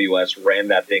running AWS, ran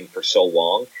that thing for so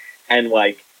long, and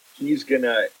I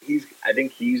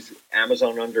think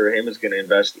Amazon under him is gonna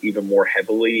invest even more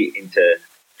heavily into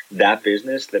that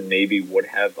business than maybe would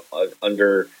have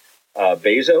under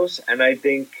Bezos. And I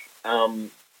think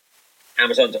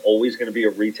Amazon's always going to be a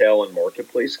retail and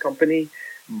marketplace company,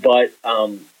 but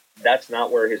that's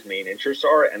not where his main interests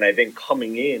are. And I think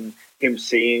coming in, him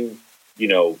seeing,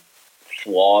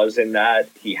 flaws in that,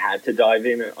 he had to dive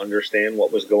in and understand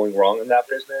what was going wrong in that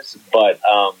business. But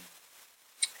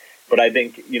I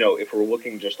think, if we're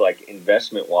looking just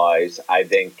investment wise, I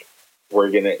think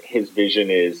his vision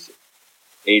is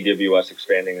AWS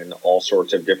expanding in all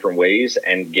sorts of different ways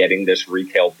and getting this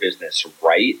retail business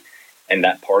right. And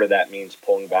that part of that means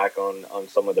pulling back on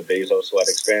some of the Bezos-led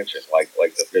expansion, like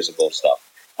the physical stuff.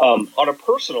 On a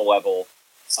personal level,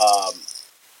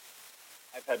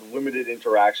 I've had limited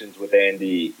interactions with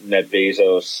Andy, met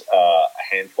Bezos a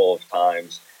handful of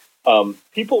times.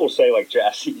 People will say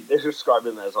Jassy, they describe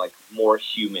him as more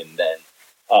human than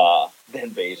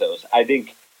Bezos. I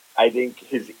think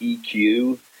his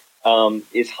EQ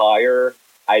is higher.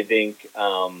 I think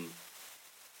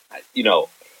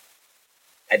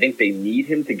I think they need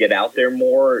him to get out there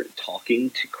more, talking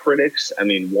to critics. I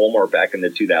mean, Walmart back in the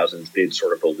 2000s did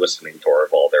sort of a listening tour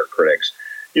of all their critics.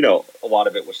 A lot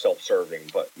of it was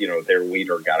self-serving, but, their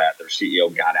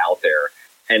CEO got out there.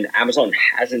 And Amazon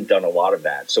hasn't done a lot of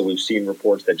that. So we've seen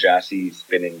reports that Jassy's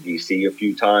been in D.C. a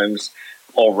few times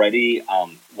already.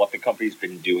 What the company's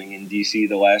been doing in D.C.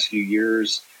 the last few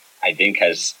years, I think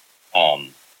has,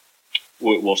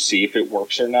 we'll see if it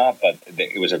works or not, but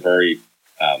it was a very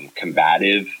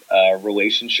combative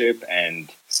relationship,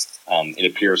 and it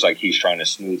appears like he's trying to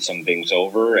smooth some things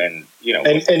over, and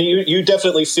you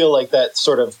definitely feel like that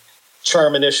sort of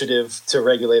charm initiative to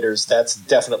regulators, that's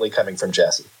definitely coming from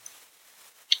Jassy.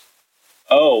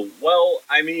 Oh, well,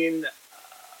 I mean,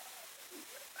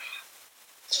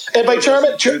 and by charm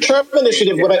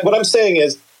initiative, what I'm saying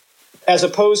is, as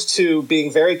opposed to being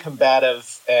very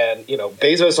combative, and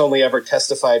Bezos only ever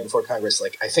testified before Congress,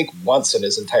 I think once in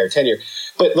his entire tenure.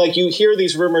 But you hear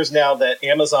these rumors now that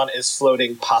Amazon is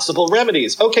floating possible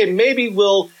remedies. Okay, maybe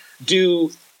we'll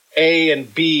do A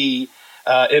and B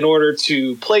in order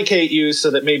to placate you, so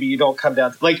that maybe you don't come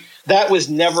down. That was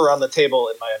never on the table,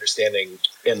 in my understanding,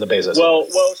 in the Bezos. Well,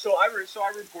 so I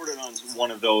reported on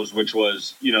one of those, which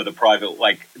was the private,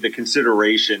 the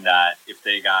consideration that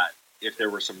if there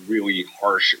were some really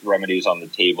harsh remedies on the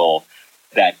table,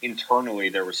 that internally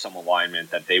there was some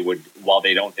alignment that they would, while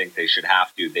they don't think they should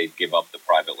have to, they'd give up the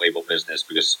private label business,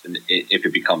 because if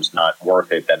it becomes not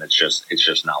worth it, then it's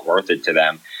just not worth it to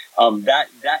them. That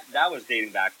was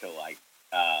dating back to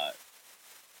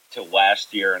to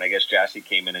last year, and I guess Jassy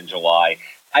came in July.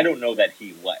 I don't know that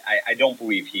I don't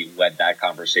believe he led that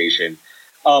conversation.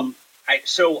 I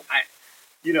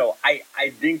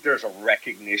think there's a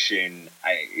recognition.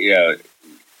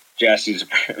 Jassy's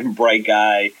a bright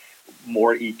guy,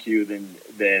 more EQ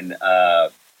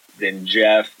than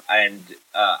Jeff, and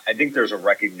I think there's a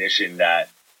recognition that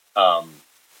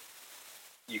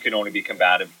you can only be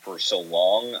combative for so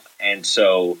long, and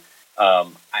so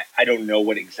I don't know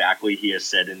what exactly he has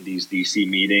said in these DC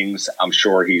meetings. I'm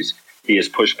sure he has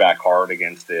pushed back hard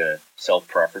against the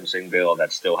self-preferencing bill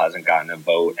that still hasn't gotten a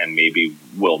vote and maybe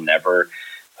will never.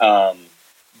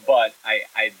 But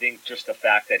I think just the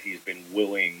fact that he's been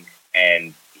willing,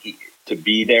 and to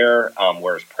be there,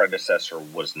 where his predecessor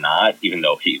was not, even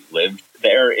though he lived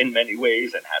there in many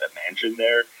ways and had a mansion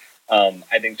there.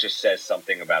 I think just says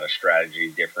something about a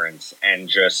strategy difference and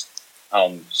just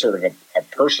sort of a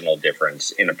personal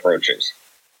difference in approaches.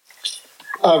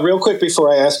 Real quick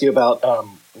before I ask you about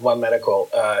One Medical,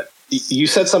 you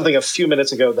said something a few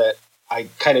minutes ago that I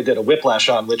kind of did a whiplash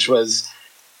on, which was,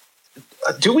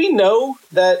 do we know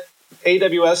that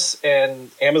AWS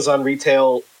and Amazon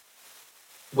Retail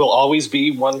will always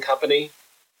be one company?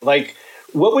 Like,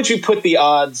 what would you put the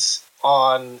odds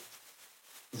on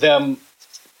them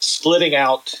splitting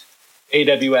out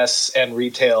AWS and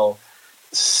retail,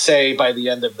 say, by the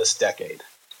end of this decade?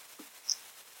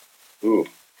 Ooh.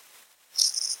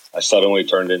 I suddenly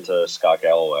turned into Scott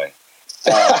Galloway.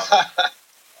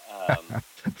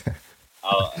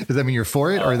 Does that mean you're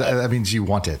for it, or that means you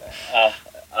want it?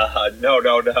 No.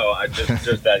 I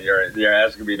just that you're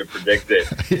asking me to predict it,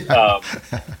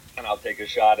 and I'll take a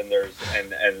shot. And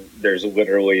there's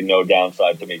literally no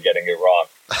downside to me getting it wrong.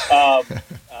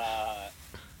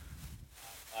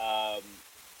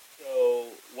 So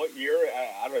what year?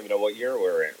 I don't even know what year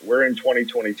we're in. We're in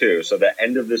 2022, so the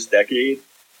end of this decade.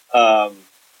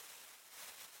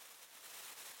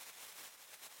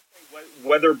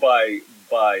 Whether by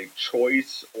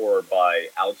choice or by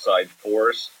outside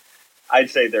force,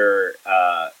 I'd say they're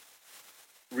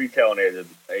retail and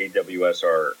AWS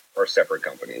are separate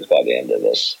companies by the end of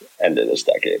this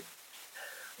decade.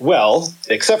 Well,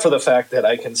 except for the fact that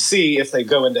I can see if they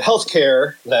go into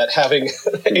healthcare that having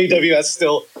AWS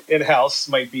still in-house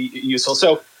might be useful.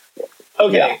 So,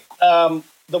 okay, yeah.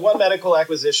 The One Medical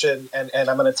acquisition, and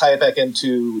I'm going to tie it back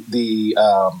into the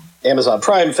Amazon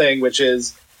Prime thing, which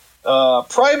is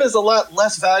Prime is a lot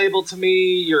less valuable to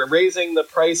me. You're raising the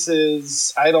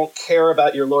prices. I don't care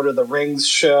about your Lord of the Rings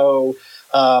show.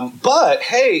 But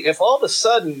hey, if all of a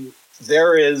sudden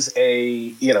there is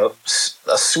a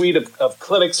suite of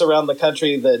clinics around the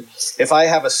country that if I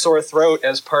have a sore throat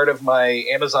as part of my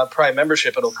Amazon Prime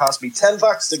membership, it'll cost me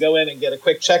 $10 to go in and get a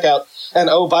quick checkout. And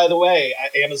oh, by the way,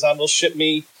 Amazon will ship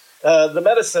me the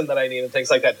medicine that I need and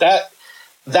things like that.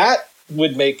 That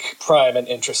would make Prime an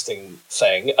interesting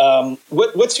thing.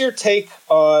 What's your take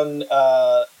on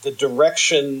the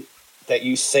direction that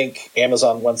you think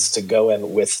Amazon wants to go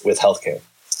in with healthcare?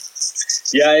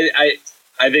 Yeah,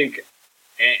 I think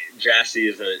Jassy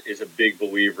is a big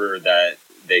believer that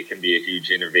they can be a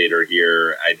huge innovator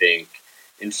here. I think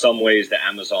in some ways the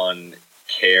Amazon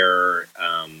Care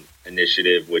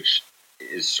initiative, which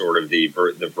is sort of the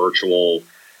virtual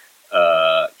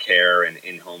care and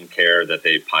in-home care that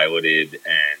they piloted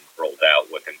and rolled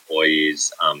out with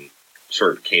employees,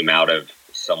 sort of came out of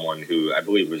someone who I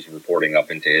believe was reporting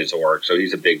up into his org. So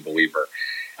he's a big believer.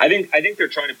 I think they're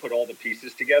trying to put all the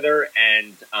pieces together,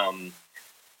 and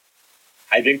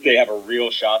I think they have a real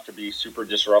shot to be super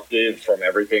disruptive from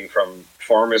everything from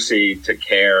pharmacy to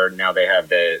care. Now they have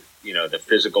the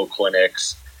physical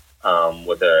clinics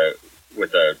with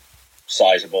a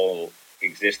sizable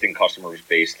existing customer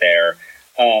base there.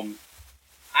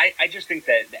 I just think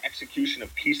that the execution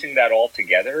of piecing that all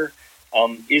together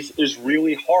is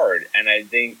really hard. And I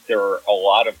think there are a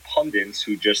lot of pundits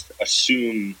who just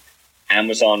assume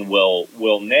Amazon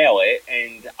will nail it.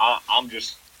 And I'm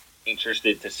just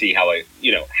interested to see how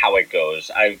it goes.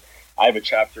 I have a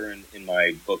chapter in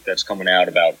my book that's coming out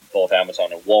about both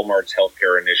Amazon and Walmart's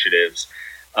healthcare initiatives.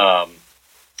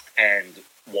 And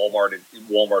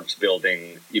Walmart's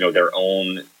building, their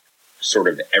own sort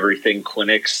of everything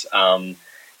clinics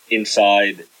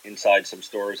inside some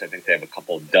stores. I think they have a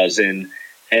couple dozen,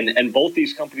 and both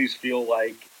these companies feel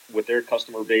like with their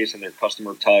customer base and their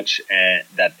customer touch, and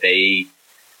that they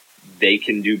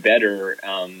can do better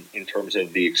in terms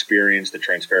of the experience, the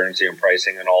transparency and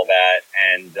pricing and all that.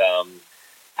 And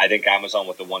I think Amazon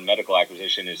with the One Medical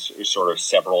acquisition is sort of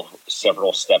several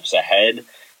steps ahead.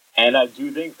 And I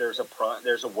do think there's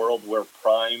a world where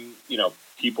Prime,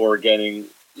 people are getting,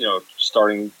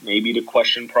 starting maybe to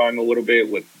question Prime a little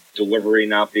bit with delivery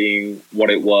not being what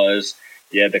it was.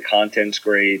 Yeah, the content's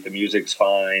great, the music's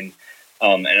fine,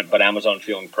 but Amazon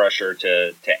feeling pressure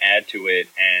to add to it.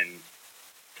 And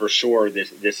for sure,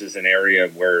 this is an area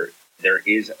where there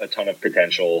is a ton of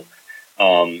potential.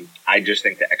 I just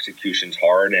think the execution's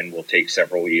hard and will take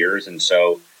several years, and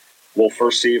so we'll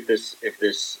first see if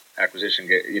this acquisition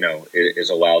is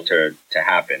allowed to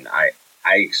happen. I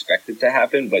expect it to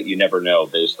happen, but you never know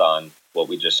based on what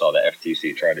we just saw the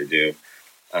FTC try to do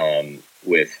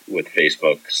with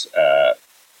Facebook's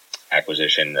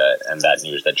acquisition and that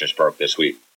news that just broke this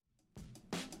week.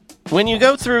 When you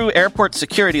go through airport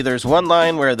security, there's one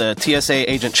line where the TSA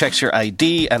agent checks your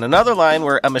ID and another line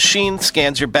where a machine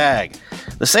scans your bag.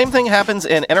 The same thing happens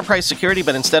in enterprise security,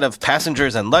 but instead of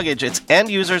passengers and luggage, it's end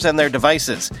users and their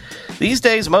devices. These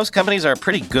days, most companies are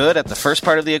pretty good at the first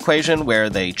part of the equation where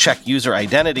they check user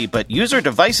identity, but user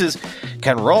devices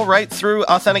can roll right through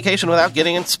authentication without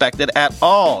getting inspected at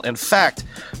all. In fact,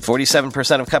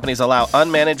 47% of companies allow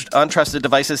unmanaged, untrusted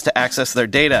devices to access their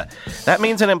data. That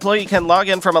means an employee can log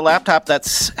in from a laptop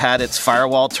that's had its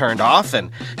firewall turned off and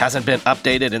hasn't been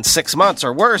updated in 6 months,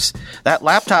 or worse, that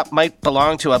laptop might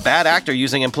belong to a bad actor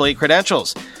using employee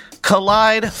credentials.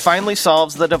 Collide finally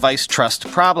solves the device trust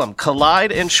problem.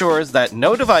 Collide ensures that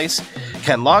no device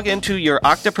can log into your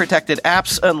Okta-protected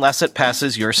apps unless it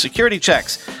passes your security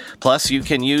checks. Plus, you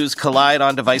can use Collide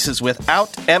on devices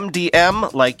without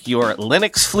MDM, like your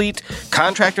Linux fleet,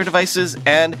 contractor devices,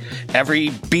 and every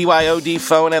BYOD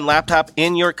phone and laptop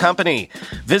in your company.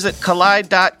 Visit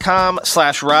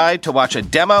collide.com/ride to watch a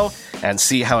demo and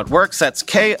see how it works. That's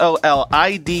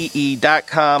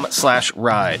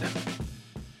KOLIDE.com/ride.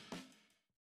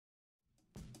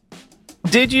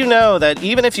 Did you know that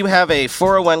even if you have a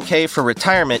 401k for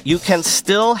retirement, you can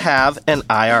still have an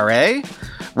IRA?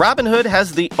 Robinhood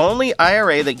has the only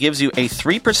IRA that gives you a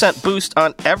 3% boost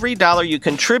on every dollar you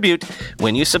contribute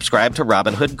when you subscribe to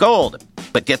Robinhood Gold.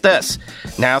 But get this,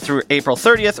 now through April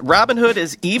 30th, Robinhood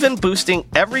is even boosting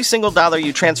every single dollar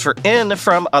you transfer in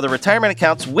from other retirement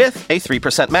accounts with a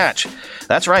 3% match.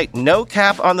 That's right, no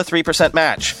cap on the 3%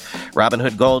 match.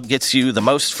 Robinhood Gold gets you the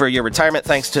most for your retirement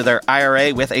thanks to their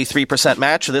IRA with a 3%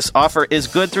 match. This offer is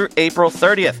good through April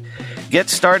 30th. Get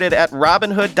started at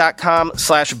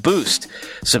Robinhood.com/boost.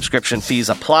 Subscription fees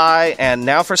apply. And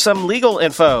now for some legal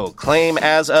info. Claim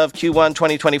as of Q1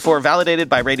 2024 validated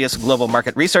by Radius Global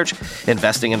Market Research.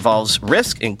 Investing involves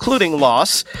risk, including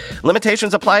loss.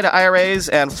 Limitations apply to IRAs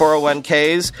and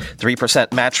 401ks.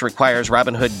 3% match requires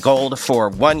Robinhood Gold for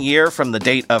 1 year from the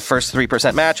date of first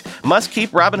 3% match. Must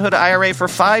keep Robinhood IRA for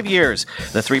 5 years.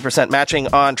 The 3%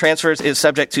 matching on transfers is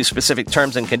subject to specific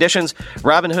terms and conditions.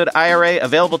 Robinhood IRA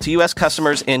available to U.S.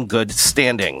 customers in good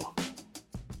standing.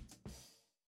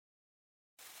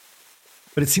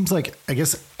 But it seems like, I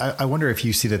guess, I wonder if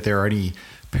you see that there are any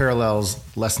parallels,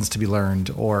 lessons to be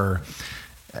learned, or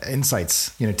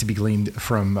insights, to be gleaned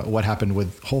from what happened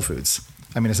with Whole Foods.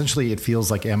 I mean, essentially, it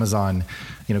feels like Amazon,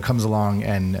 comes along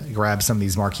and grabs some of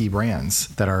these marquee brands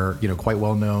that are, quite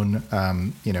well known,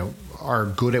 are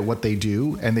good at what they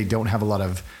do, and they don't have a lot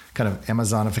of kind of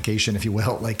Amazonification, if you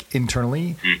will, like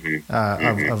internally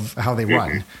of how they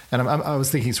run. And I was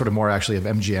thinking sort of more actually of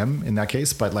MGM in that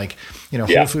case, but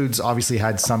Whole Foods obviously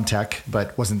had some tech,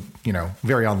 but wasn't,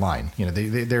 very online.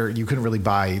 They're you couldn't really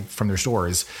buy from their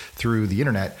stores through the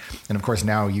internet. And of course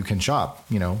now you can shop,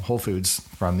 Whole Foods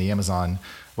from the Amazon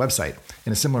website.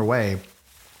 In a similar way,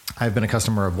 I've been a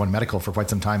customer of One Medical for quite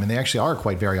some time, and they actually are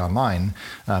quite very online.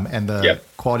 And the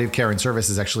quality of care and service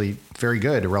is actually very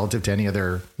good relative to any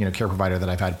other, care provider that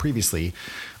I've had previously.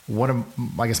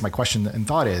 I guess my question and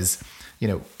thought is,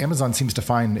 Amazon seems to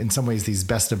find in some ways these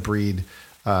best of breed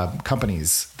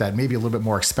companies that may be a little bit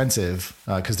more expensive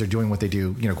because they're doing what they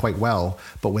do, quite well,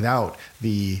 but without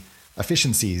the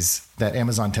efficiencies that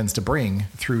Amazon tends to bring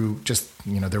through just,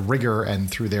 their rigor and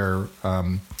through their,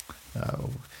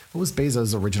 what was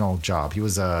Bezos' original job? He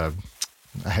was a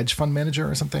hedge fund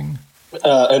manager or something?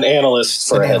 An analyst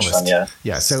for a hedge fund, yeah.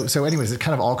 Yeah. So anyways, it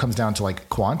kind of all comes down to like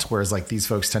quant, whereas like these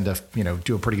folks tend to,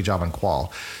 do a pretty good job on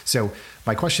qual. So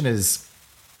my question is,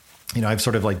 I've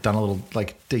sort of like done a little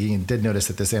like digging and did notice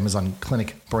that this Amazon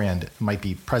Clinic brand might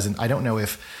be present. I don't know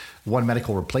if One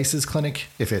Medical replaces Clinic,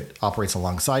 if it operates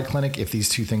alongside Clinic, if these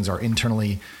two things are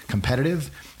internally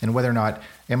competitive, and whether or not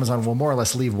Amazon will more or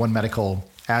less leave One Medical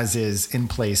as is in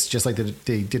place, just like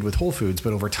they did with Whole Foods,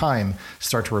 but over time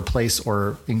start to replace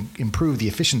or improve the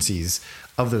efficiencies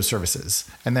of those services.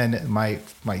 And then my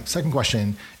second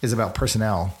question is about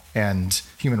personnel and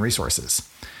human resources.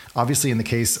 Obviously, in the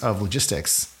case of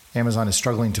logistics, Amazon is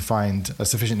struggling to find a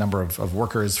sufficient number of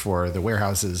workers for the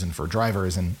warehouses and for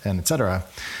drivers and et cetera.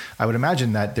 I would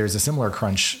imagine that there's a similar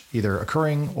crunch either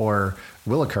occurring or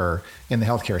will occur in the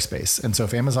healthcare space. And so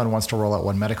if Amazon wants to roll out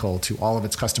One Medical to all of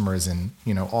its customers in,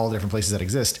 all the different places that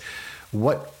exist,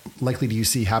 what likely do you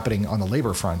see happening on the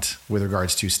labor front with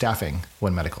regards to staffing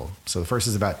One Medical? So the first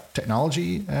is about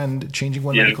technology and changing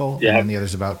One Medical, and then the other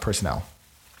is about personnel.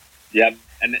 Yep.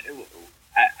 And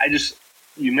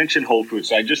you mentioned Whole Foods,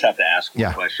 so I just have to ask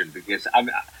one question because I've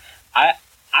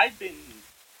been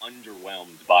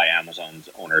underwhelmed by Amazon's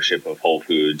ownership of Whole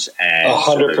Foods, and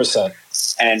 100%.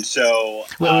 And so,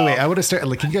 wait. I want to start.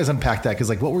 Like, can you guys unpack that? Because,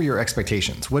 like, what were your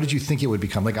expectations? What did you think it would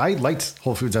become? Like, I liked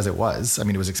Whole Foods as it was. I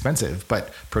mean, it was expensive,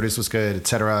 but produce was good,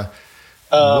 etc.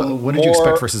 What did you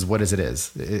expect versus what is it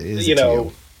is?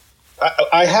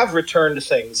 I have returned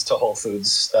things to Whole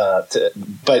Foods,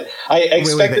 but I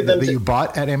expected them that to. You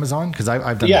bought at Amazon? Because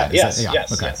I've done Yeah, that.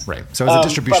 yes. Okay, right. So it's a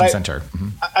distribution center. Mm-hmm.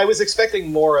 I was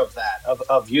expecting more of that,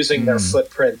 of using their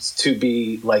footprint to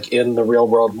be like in the real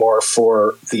world more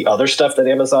for the other stuff that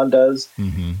Amazon does.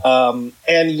 Mm-hmm.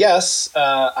 And yes,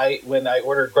 when I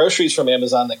order groceries from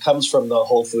Amazon, that comes from the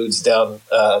Whole Foods down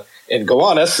in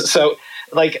Gowanus. So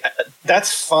like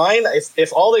that's fine.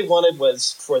 If all they wanted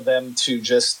was for them to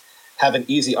just have an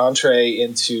easy entree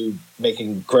into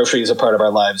making groceries a part of our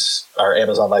lives, our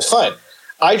Amazon lives, fine.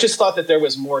 I just thought that there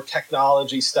was more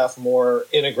technology stuff, more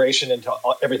integration into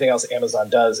everything else Amazon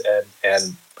does,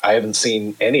 and I haven't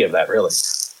seen any of that really.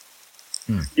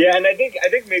 Yeah, and I think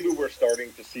maybe we're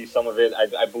starting to see some of it.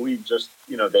 I believe just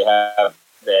they have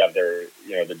their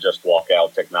the just walk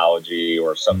out technology,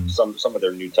 or some of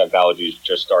their new technologies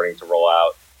just starting to roll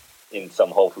out in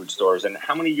some Whole Food stores. And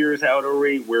how many years out are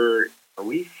we? Are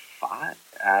we 5?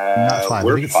 Not 5.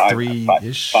 We're I think it's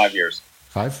 3-ish. 5 years.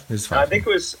 5 is 5. I think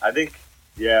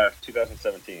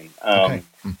 2017. Okay.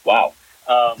 Wow.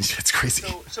 It's crazy.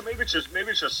 So maybe it's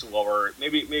just slower.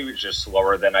 Maybe it's just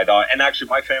slower than I thought. And actually,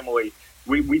 my family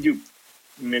we do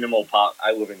minimal pop.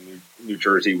 I live in New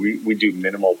Jersey. We do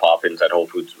minimal pop-ins at Whole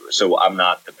Foods. So I'm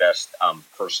not the best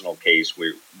personal case.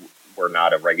 We're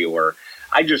not a regular.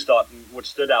 I just thought what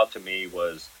stood out to me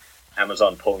was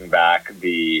Amazon pulling back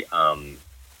the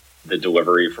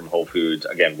delivery from Whole Foods.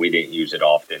 Again, we didn't use it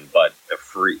often, but the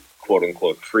free, quote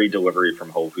unquote, free delivery from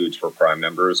Whole Foods for Prime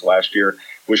members last year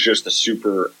was just a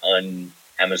super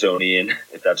un-Amazonian,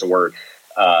 if that's a word,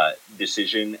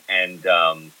 decision. And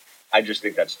I just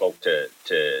think that spoke to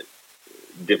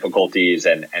difficulties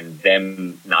and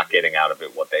them not getting out of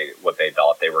it what they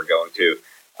thought they were going to.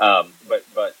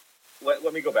 But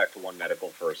let me go back to One Medical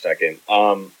for a second.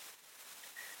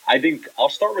 I think I'll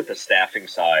start with the staffing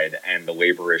side and the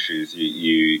labor issues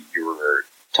you were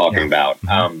talking about.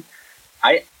 Mm-hmm.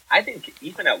 I think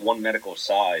even at One Medical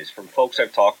size, from folks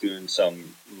I've talked to and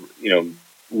some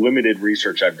limited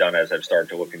research I've done as I've started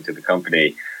to look into the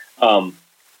company,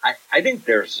 I think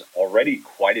there's already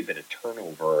quite a bit of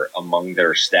turnover among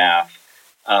their staff.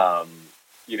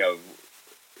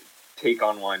 Take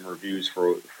online reviews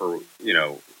for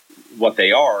what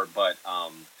they are, but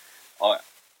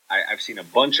I've seen a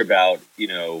bunch about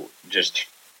just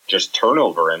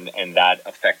turnover and that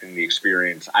affecting the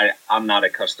experience. I'm not a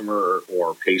customer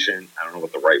or patient. I don't know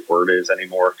what the right word is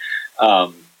anymore.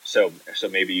 So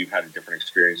maybe you've had a different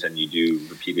experience and you do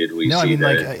repeatedly see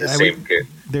the same kid.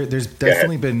 There's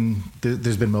definitely been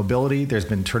mobility. There's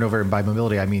been turnover, and by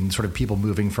mobility I mean sort of people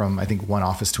moving from I think one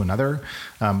office to another.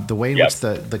 The way in which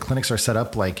the clinics are set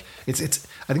up, like it's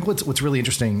I think what's really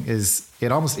interesting is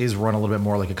it almost is run a little bit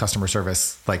more like a customer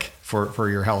service, like for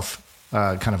your health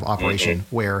kind of operation,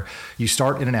 where you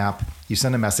start in an app, you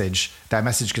send a message, that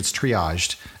message gets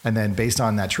triaged, and then based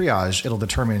on that triage, it'll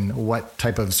determine what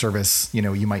type of service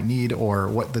you might need or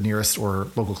what the nearest or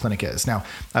local clinic is. Now,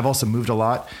 I've also moved a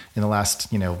lot in the last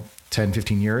 10,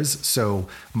 15 years, so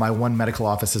my One Medical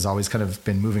office has always kind of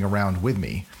been moving around with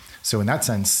me. So in that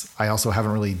sense, I also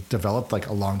haven't really developed like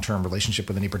a long-term relationship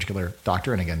with any particular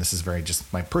doctor. And again, this is very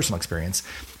just my personal experience.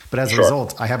 But as a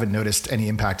result, I haven't noticed any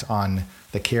impact on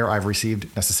the care I've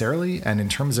received necessarily. And in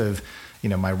terms of,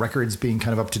 my records being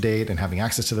kind of up to date and having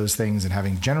access to those things and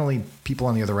having generally people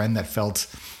on the other end that felt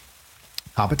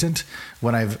competent,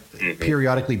 when I've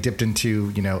periodically dipped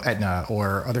into, Aetna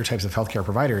or other types of healthcare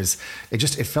providers, it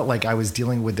felt like I was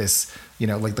dealing with this,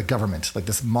 like the government, like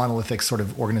this monolithic sort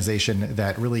of organization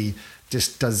that really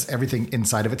just does everything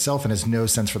inside of itself and has no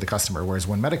sense for the customer. Whereas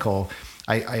One Medical,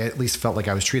 I at least felt like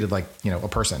I was treated like, a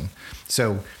person.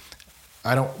 So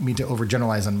I don't mean to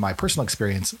overgeneralize on my personal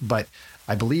experience, but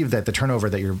I believe that the turnover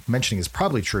that you're mentioning is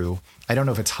probably true. I don't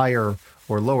know if it's higher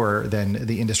or lower than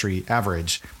the industry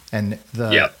average. And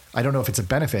I don't know if it's a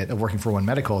benefit of working for One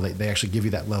Medical that they actually give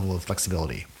you that level of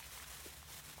flexibility.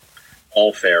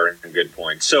 All fair and good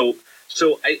point. So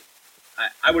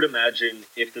I would imagine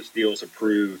if this deal is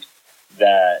approved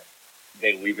that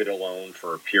they leave it alone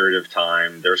for a period of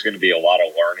time. There's going to be a lot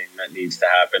of learning that needs to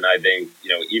happen. I think,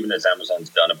 even as Amazon's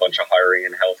done a bunch of hiring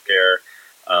in healthcare,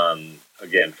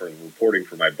 again, for reporting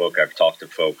for my book, I've talked to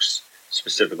folks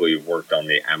specifically who've worked on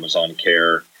the Amazon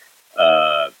Care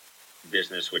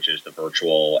business, which is the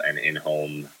virtual and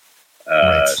in-home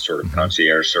sort of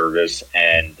concierge service.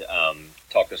 And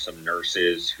talked to some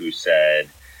nurses who said,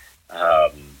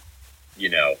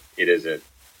 it is a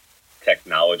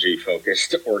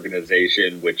technology-focused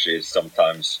organization, which is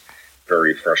sometimes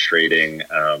very frustrating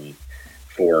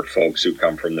for folks who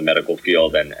come from the medical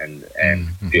field and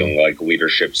feeling like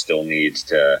leadership still needs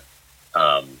to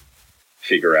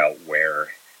figure out where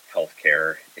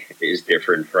healthcare is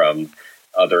different from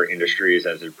other industries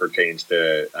as it pertains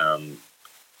to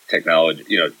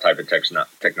technology, type of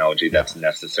technology that's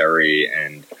necessary.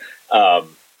 And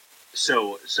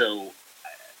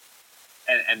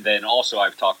and then also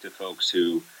I've talked to folks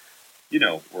who,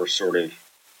 were sort of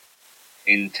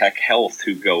in tech health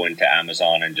who go into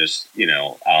Amazon and just,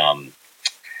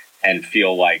 and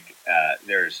feel like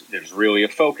there's really a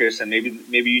focus, and maybe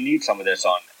you need some of this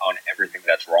on everything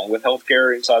that's wrong with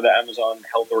healthcare inside the Amazon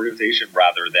health organization,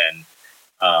 rather than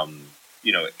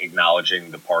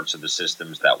acknowledging the parts of the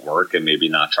systems that work and maybe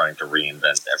not trying to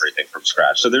reinvent everything from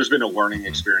scratch. So there's been a learning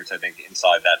experience, I think,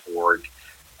 inside that org.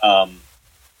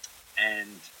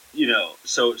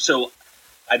 So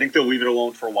I think they'll leave it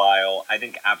alone for a while. I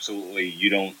think absolutely you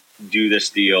don't do this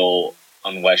deal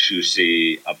unless you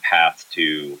see a path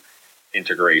to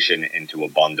integration into a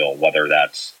bundle, whether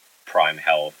that's Prime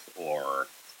Health or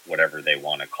whatever they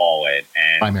want to call it.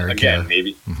 And primary again, care.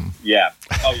 Maybe,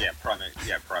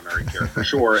 primary care for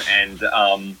sure. And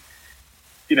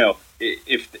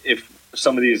if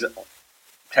some of these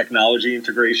technology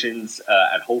integrations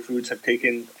at Whole Foods have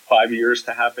taken 5 years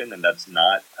to happen, and that's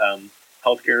not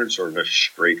healthcare and sort of a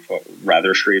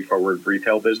rather straightforward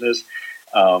retail business.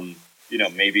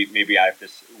 Maybe we have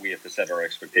to set our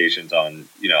expectations on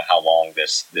how long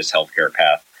this healthcare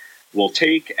path will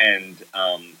take, and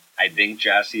I think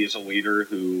Jassy is a leader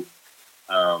who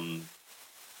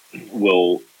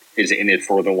is in it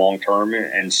for the long term,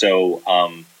 and so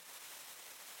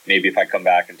maybe if I come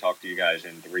back and talk to you guys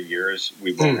in 3 years,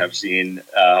 we won't have seen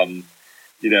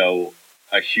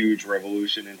a huge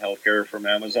revolution in healthcare from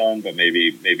Amazon, but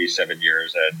maybe 7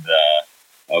 years. And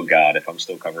oh God, if I'm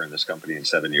still covering this company in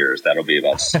 7 years, that'll be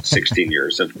about 16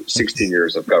 years of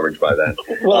coverage by then.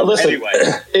 Well, listen, anyway,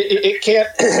 it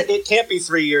can't be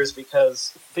 3 years,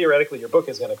 because theoretically your book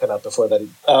is going to come out before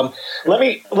then. Let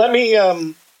me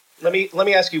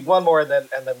ask you one more, and then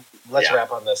let's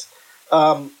wrap on this.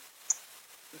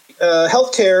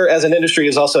 Healthcare as an industry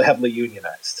is also heavily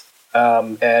unionized.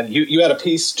 And you had a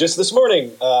piece just this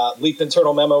morning, leaked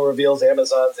internal memo reveals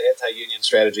Amazon's anti-union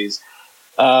strategies.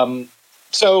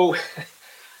 So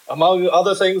among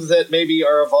other things that maybe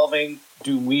are evolving,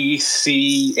 do we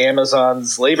see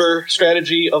Amazon's labor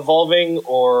strategy evolving,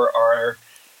 or are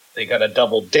they going to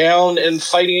double down in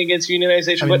fighting against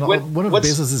unionization? I mean, one of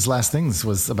Bezos' last things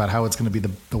was about how it's going to be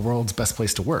the world's best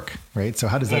place to work, right? So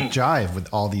how does that jive with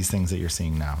all these things that you're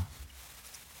seeing now?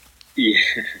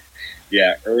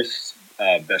 Yeah, Earth's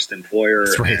best employer,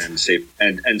 right.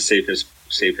 and safest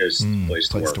place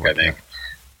to work. I think.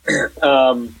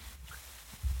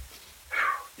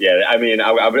 Yeah, I mean,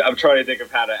 I'm trying to think of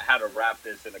how to wrap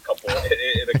this in a couple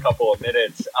of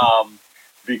minutes,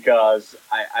 because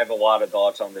I have a lot of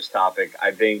thoughts on this topic.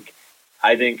 I think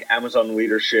Amazon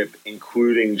leadership,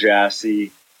 including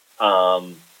Jassy,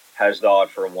 has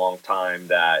thought for a long time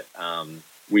that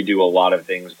we do a lot of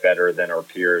things better than our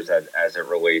peers as it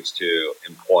relates to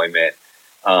employment,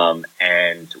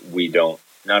 and we don't.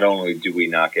 Not only do we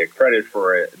not get credit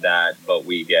for that, but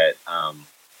we get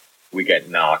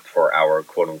knocked for our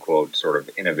quote unquote sort of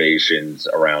innovations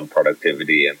around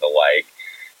productivity and the like.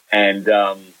 And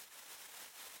I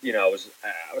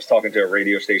was talking to a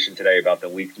radio station today about the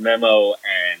leaked memo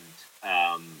and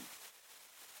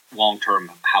long term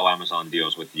how Amazon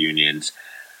deals with unions.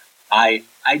 I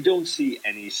don't see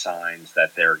any signs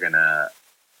that they're gonna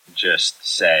just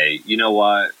say, you know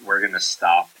what, we're gonna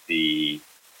stop the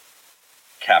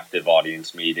captive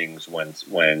audience meetings when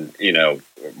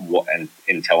and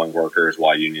in telling workers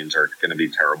why unions are going to be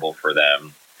terrible for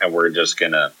them, and we're just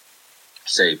going to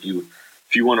say, if you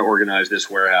want to organize this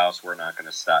warehouse, we're not going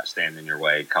to stand in your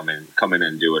way. Come in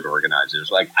and do it. Organizers,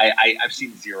 like I've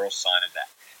seen zero sign of that.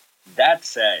 That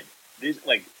said,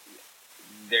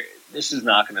 this is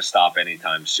not going to stop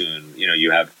anytime soon. You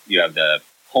have the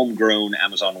homegrown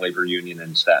Amazon labor union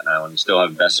in Staten Island. You still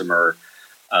have Bessemer,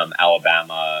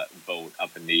 Alabama vote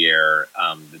up in the air.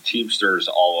 The Teamsters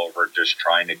all over just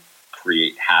trying to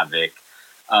create havoc.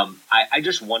 I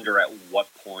just wonder at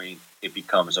what point it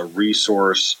becomes a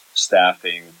resource,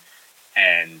 staffing,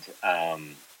 and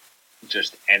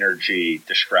just energy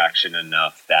distraction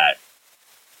enough that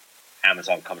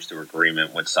Amazon comes to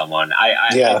agreement with someone. I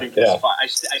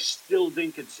still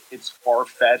think it's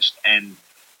far-fetched, and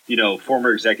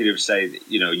former executives say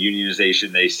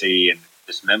unionization they see, and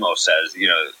this memo says,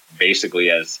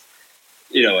 basically as,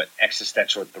 an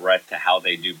existential threat to how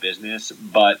they do business.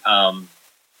 But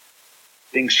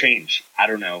things change. I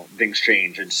don't know. Things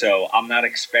change. And so I'm not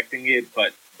expecting it,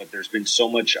 but there's been so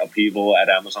much upheaval at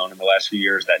Amazon in the last few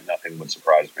years that nothing would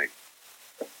surprise me.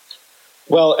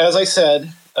 Well, as I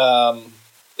said,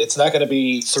 it's not going to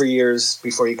be 3 years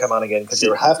before you come on again, because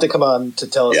you have to come on to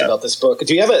tell us about this book.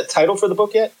 Do you have a title for the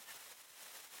book yet?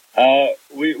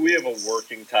 We have a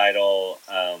working title.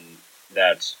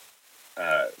 That's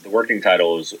the working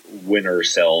title is "Winner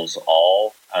Sells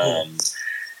All."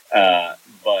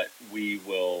 But we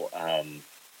will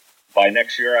by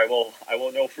next year. I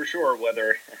will know for sure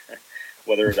whether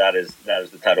that is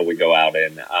the title we go out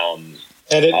in.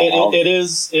 And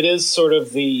it is sort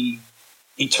of the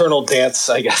eternal dance,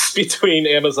 I guess, between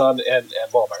Amazon and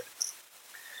Walmart.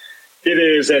 It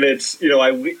is, and it's,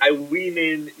 I lean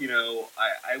in,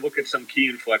 I look at some key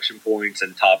inflection points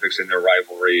and topics in their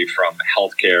rivalry, from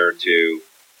healthcare to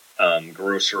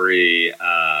grocery,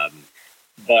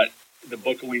 but the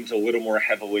book leans a little more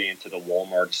heavily into the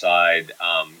Walmart side,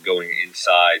 going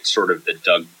inside sort of the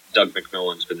Doug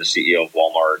McMillan's been the CEO of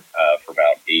Walmart for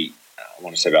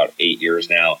about 8 years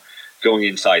now, going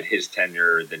inside his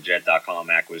tenure, the Jet.com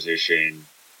acquisition,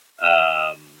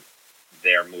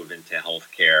 their move into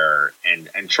healthcare,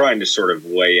 and trying to sort of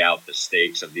lay out the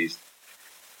stakes of these,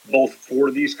 both for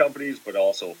these companies, but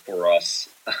also for us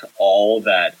all,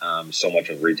 that so much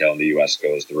of retail in the U.S.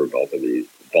 goes through both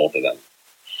of them.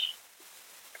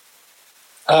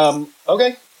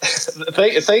 Okay.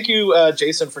 Thank you,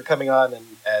 Jason, for coming on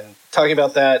and talking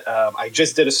about that. I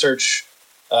just did a search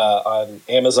on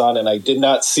Amazon, and I did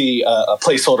not see a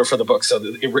placeholder for the book. So,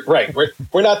 right,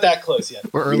 we're not that close yet.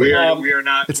 We're early. We are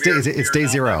not. It's day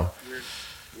zero.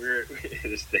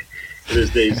 It is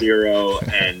day zero,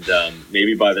 and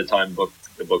maybe by the time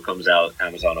the book comes out,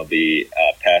 Amazon will be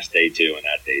past day 2 and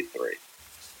at day 3.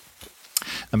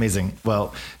 Amazing.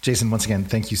 Well, Jason, once again,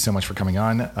 thank you so much for coming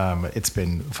on. It's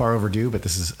been far overdue, but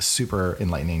this is super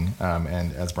enlightening.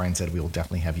 And as Brian said, we will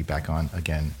definitely have you back on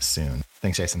again soon.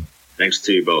 Thanks, Jason. Thanks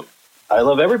to you both. I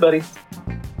love everybody.